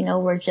like, oh,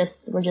 we're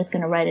just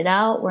going to write it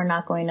out. We're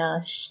not going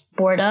to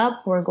board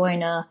up. We're going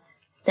to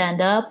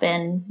stand up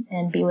and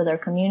be with our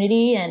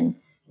community and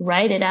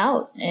write it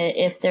out.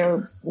 If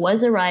there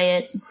was a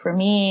riot, for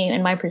me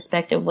and my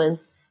perspective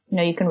was,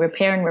 you can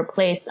repair and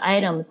replace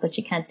items, but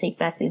you can't take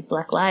back these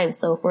Black lives.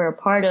 So if we're a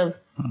part of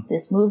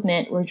this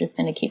movement, we're just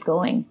going to keep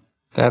going.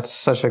 That's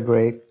such a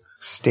great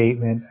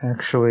statement,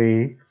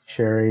 actually,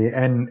 Sherry.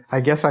 And I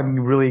guess I'm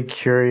really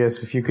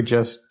curious if you could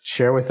just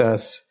share with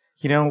us,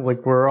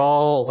 like we're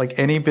all, like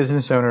any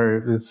business owner,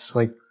 it's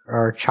like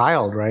our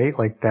child, right?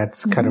 Like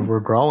that's kind of,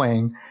 we're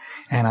growing.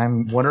 And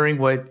I'm wondering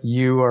what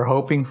you are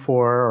hoping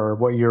for or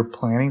what you're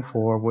planning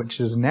for, which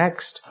is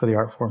next for the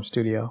Art Form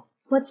Studio.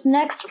 What's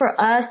next for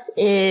us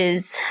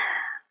is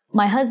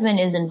my husband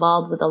is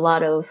involved with a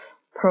lot of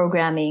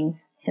programming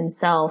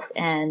himself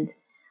and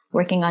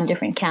working on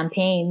different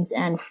campaigns.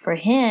 And for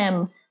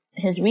him,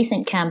 his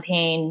recent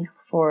campaign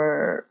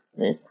for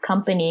this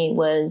company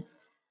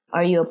was,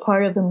 are you a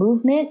part of the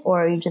movement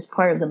or are you just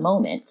part of the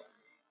moment?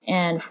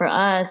 And for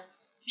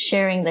us,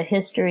 sharing the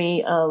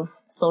history of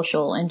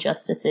social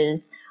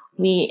injustices,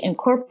 we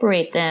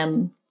incorporate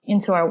them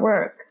into our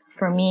work.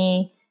 For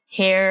me,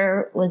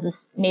 hair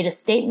made a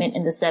statement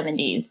in the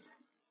 70s.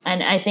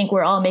 And I think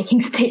we're all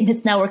making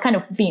statements now. We're kind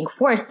of being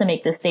forced to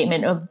make the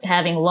statement of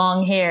having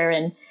long hair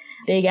and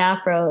big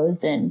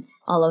afros and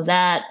all of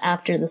that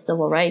after the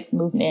civil rights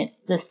movement.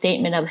 The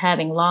statement of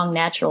having long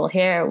natural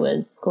hair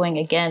was going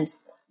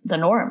against the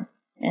norm.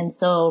 And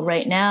so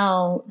right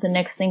now, the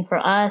next thing for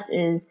us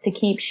is to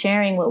keep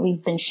sharing what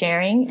we've been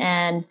sharing.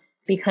 And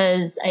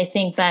because I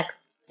think back,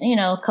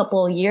 a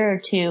couple year or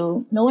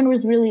two, no one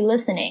was really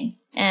listening.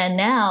 And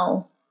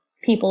now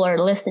people are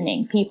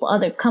listening.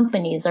 Other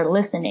companies are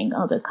listening.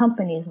 Other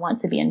companies want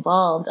to be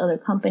involved. Other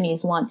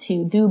companies want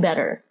to do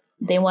better.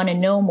 They want to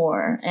know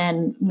more.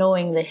 And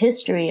knowing the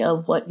history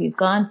of what we've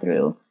gone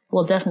through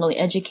will definitely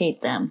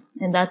educate them.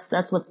 And that's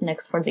what's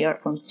next for the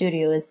Art Form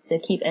Studio, is to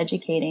keep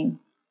educating.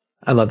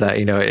 I love that.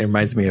 It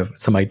reminds me of,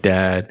 so my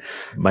dad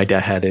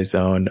had his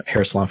own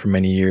hair salon for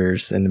many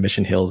years in the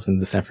Mission Hills in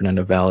the San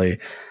Fernando Valley.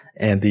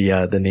 And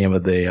the name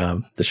of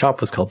the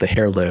shop was called the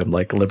Hair Lib,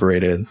 like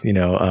liberated,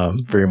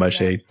 very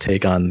much a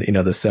take on, the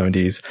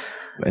 70s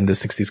in the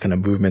 60s kind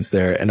of movements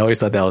there. And I always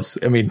thought that was,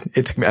 I mean,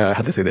 it took me, I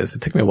have to say this,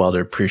 it took me a while to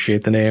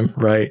appreciate the name,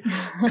 right?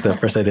 Because at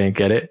first I didn't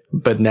get it,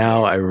 but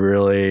now I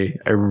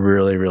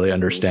really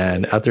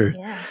understand after,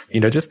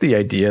 just the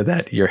idea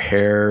that your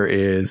hair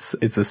is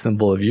a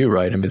symbol of you,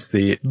 right? I mean, it's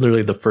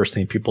literally the first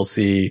thing people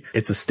see.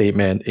 It's a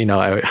statement.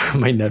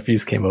 My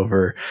nephews came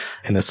over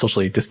in a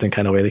socially distant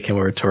kind of way. They came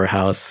over to our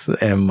house,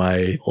 and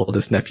my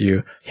oldest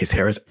nephew, his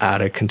hair is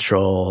out of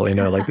control,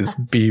 like this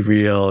Be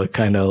Real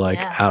kind of like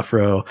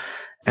afro.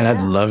 And I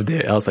loved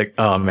it. I was like,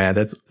 oh man,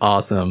 that's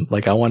awesome.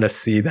 Like, I want to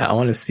see that. I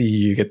want to see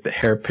you get the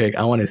hair pick.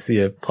 I want to see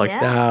it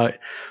plucked out.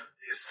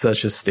 It's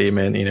such a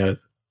statement,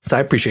 So I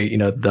appreciate,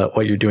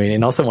 what you're doing.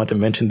 And also want to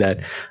mention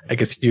that I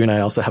guess you and I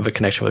also have a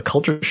connection with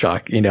Culture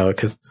Shock,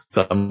 because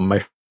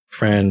my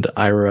friend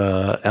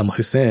Ira El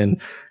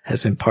Hussein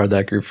has been part of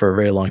that group for a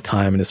very long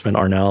time. And it's been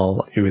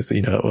Arnell, who is,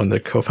 one of the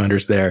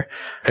co-founders there.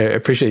 I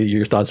appreciate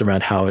your thoughts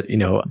around how,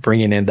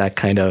 bringing in that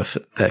kind of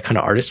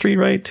artistry,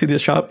 right, to the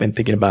shop and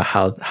thinking about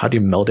how do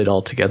you meld it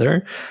all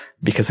together?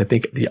 Because I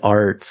think the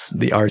arts,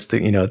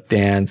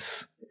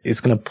 dance is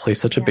going to play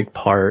such a big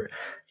part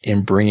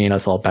in bringing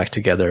us all back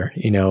together,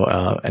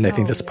 and I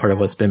think that's part of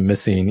what's been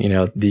missing,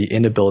 the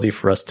inability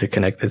for us to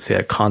connect, let's say,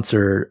 a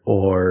concert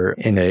or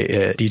in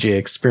a DJ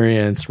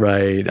experience,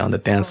 right, on the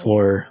dance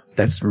floor.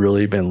 That's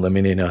really been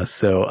limiting us.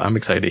 So I'm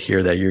excited to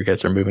hear that you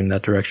guys are moving in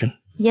that direction.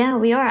 Yeah,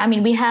 we are. I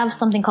mean, we have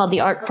something called the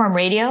Art Form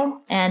Radio,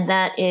 and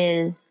that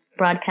is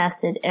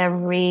broadcasted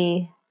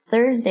every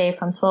Thursday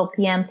from 12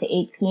 p.m. to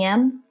 8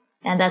 p.m.,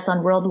 and that's on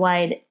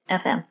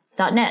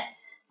worldwidefm.net.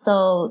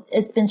 So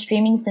it's been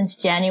streaming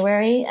since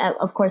January.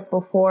 Of course,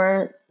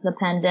 before the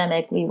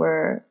pandemic,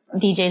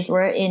 DJs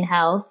were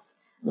in-house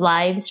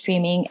live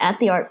streaming at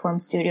the Art Form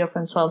Studio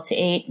from 12 to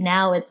 8.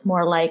 Now it's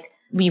more like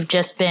we've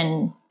just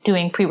been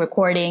doing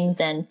pre-recordings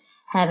and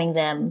having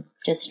them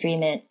just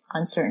stream it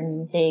on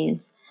certain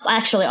days,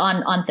 actually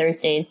on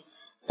Thursdays.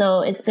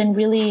 So it's been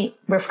really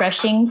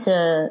refreshing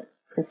to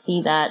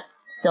see that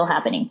still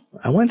happening.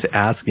 I wanted to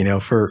ask,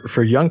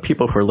 for young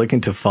people who are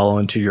looking to follow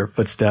into your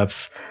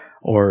footsteps,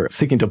 or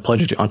seeking to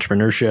plunge into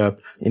entrepreneurship,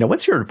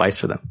 what's your advice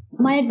for them?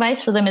 My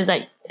advice for them is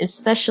that,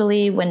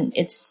 especially when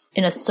it's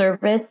in a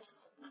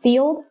service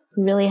field,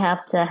 you really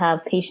have to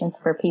have patience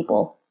for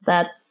people.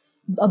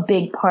 That's a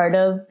big part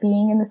of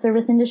being in the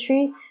service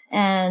industry,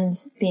 and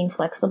being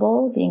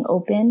flexible, being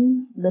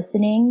open,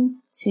 listening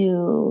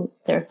to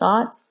their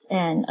thoughts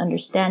and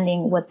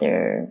understanding what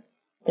their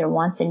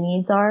wants and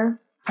needs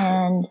are,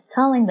 and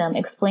telling them,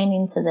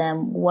 explaining to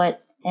them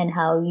what and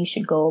how you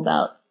should go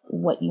about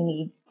what you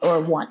need or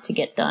want to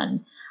get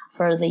done.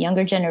 For the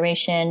younger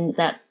generation,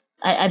 that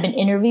I've been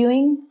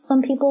interviewing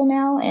some people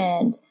now,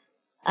 and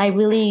I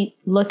really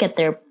look at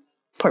their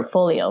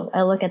portfolio.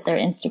 I look at their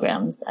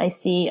Instagrams. I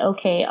see,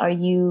 okay, are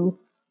you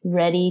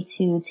ready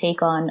to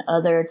take on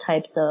other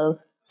types of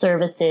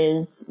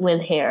services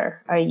with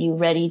hair? Are you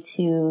ready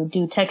to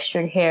do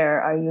textured hair?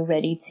 Are you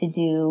ready to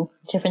do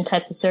different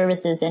types of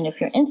services? And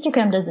if your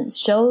Instagram doesn't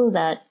show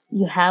that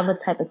you have a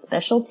type of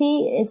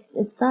specialty,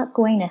 it's not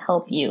going to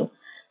help you.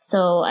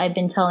 So I've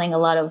been telling a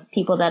lot of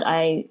people that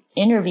I'm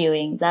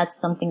interviewing, that's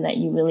something that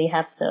you really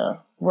have to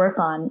work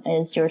on,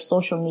 is your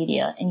social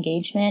media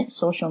engagement,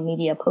 social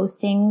media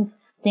postings.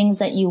 Things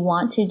that you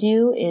want to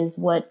do is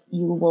what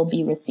you will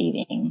be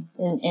receiving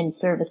in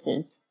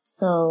services.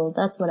 So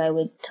that's what I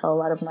would tell a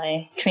lot of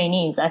my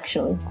trainees,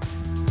 actually.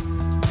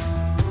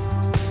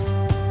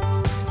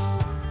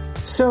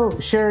 So,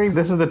 Sherry,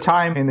 this is the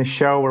time in the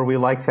show where we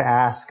like to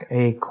ask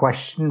a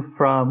question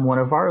from one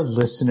of our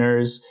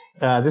listeners.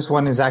 This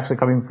one is actually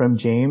coming from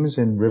James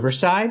in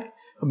Riverside.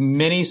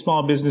 Many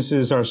small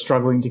businesses are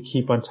struggling to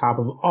keep on top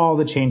of all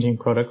the changing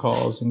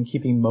protocols and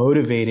keeping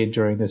motivated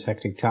during this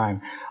hectic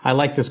time. I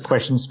like this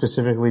question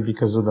specifically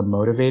because of the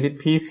motivated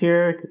piece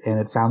here, and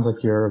it sounds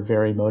like you're a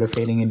very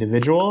motivating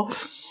individual.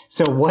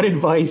 So what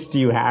advice do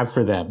you have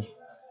for them?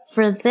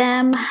 For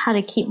them, how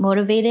to keep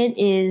motivated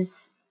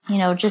is,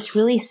 just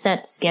really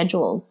set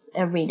schedules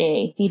every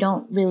day. If you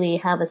don't really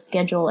have a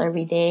schedule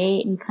every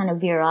day, you kind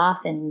of veer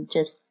off and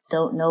just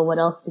don't know what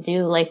else to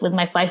do. Like with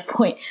my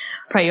 5-point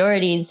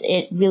priorities,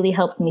 it really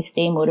helps me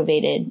stay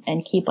motivated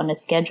and keep on a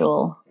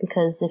schedule,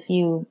 because if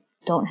you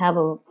don't have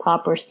a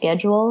proper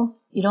schedule,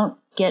 you don't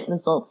get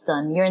results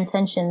done. Your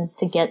intentions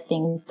to get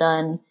things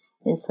done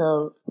is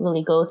to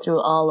really go through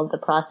all of the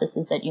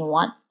processes that you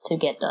want to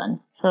get done.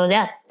 So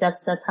yeah,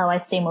 that's how I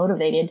stay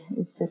motivated,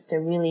 is just to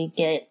really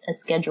get a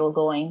schedule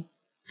going.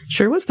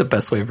 Sure. What's the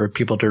best way for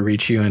people to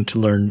reach you and to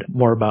learn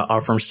more about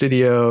Art Form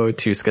Studio,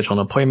 to schedule an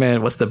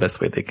appointment? What's the best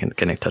way they can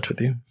get in touch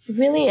with you?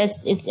 Really,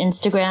 it's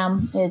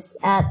Instagram. It's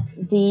at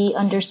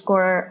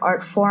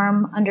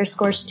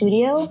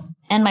 @the_artform_studio.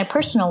 And my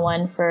personal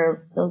one,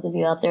 for those of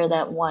you out there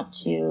that want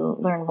to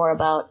learn more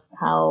about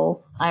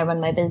how I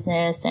run my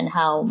business and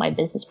how my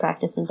business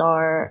practices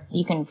are,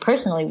 you can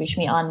personally reach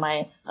me on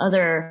my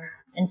other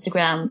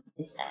Instagram.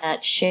 It's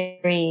at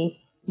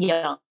Sherry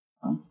Young.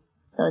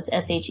 So it's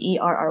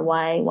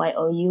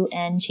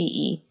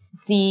SherryYounge.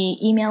 The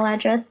email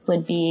address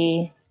would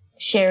be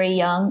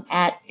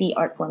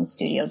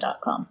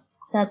sherryyoung@theartformstudio.com.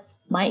 That's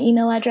my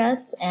email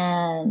address.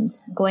 And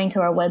going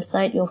to our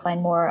website, you'll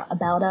find more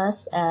about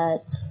us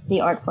at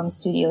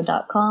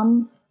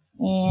theartformstudio.com.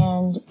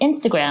 And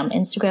Instagram.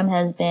 Instagram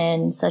has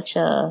been such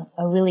a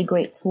really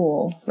great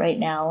tool right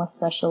now,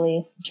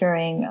 especially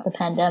during the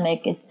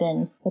pandemic. It's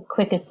been the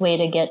quickest way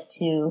to get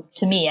to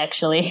me,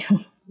 actually.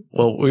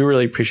 Well, we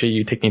really appreciate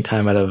you taking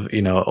time out of,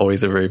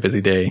 always a very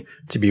busy day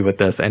to be with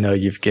us. I know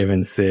you've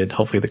given Sid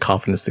hopefully the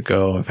confidence to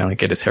go and finally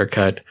get his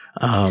haircut.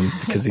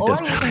 Because he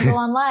does. Or you can go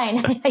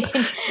online.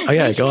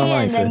 Go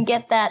online, Sid. And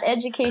get that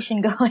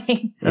education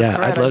going. Yeah,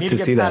 right. I'd love to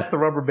see that. Past the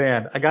rubber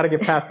band. I got to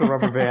get past the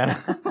rubber band.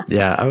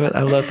 Yeah,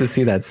 I'd love to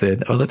see that,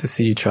 Sid. I would love to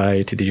see you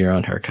try to do your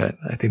own haircut.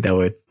 I think that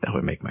would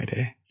make my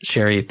day.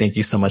 Sherry, thank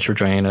you so much for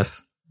joining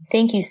us.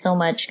 Thank you so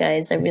much,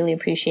 guys. I really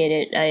appreciate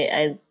it.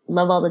 I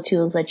love all the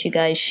tools that you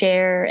guys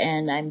share,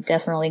 and I'm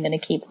definitely going to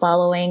keep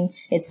following.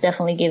 It's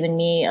definitely given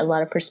me a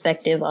lot of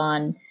perspective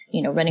on,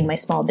 running my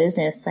small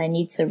business. I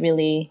need to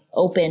really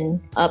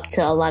open up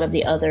to a lot of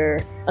the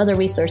other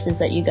resources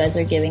that you guys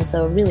are giving.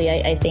 So really,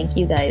 I thank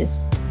you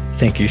guys.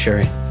 Thank you,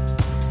 Sherry.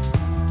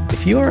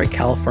 If you are a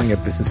California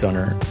business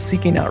owner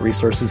seeking out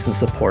resources and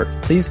support,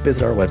 please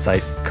visit our website,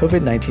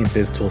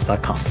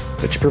 COVID19biztools.com,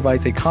 which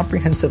provides a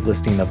comprehensive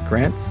listing of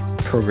grants,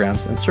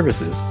 programs, and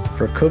services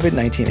for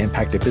COVID-19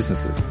 impacted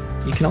businesses.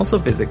 You can also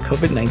visit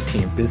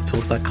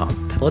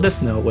COVID19biztools.com to let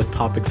us know what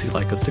topics you'd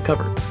like us to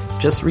cover.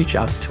 Just reach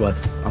out to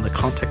us on the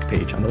contact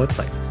page on the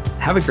website.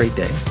 Have a great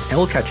day, and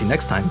we'll catch you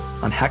next time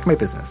on Hack My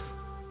Business.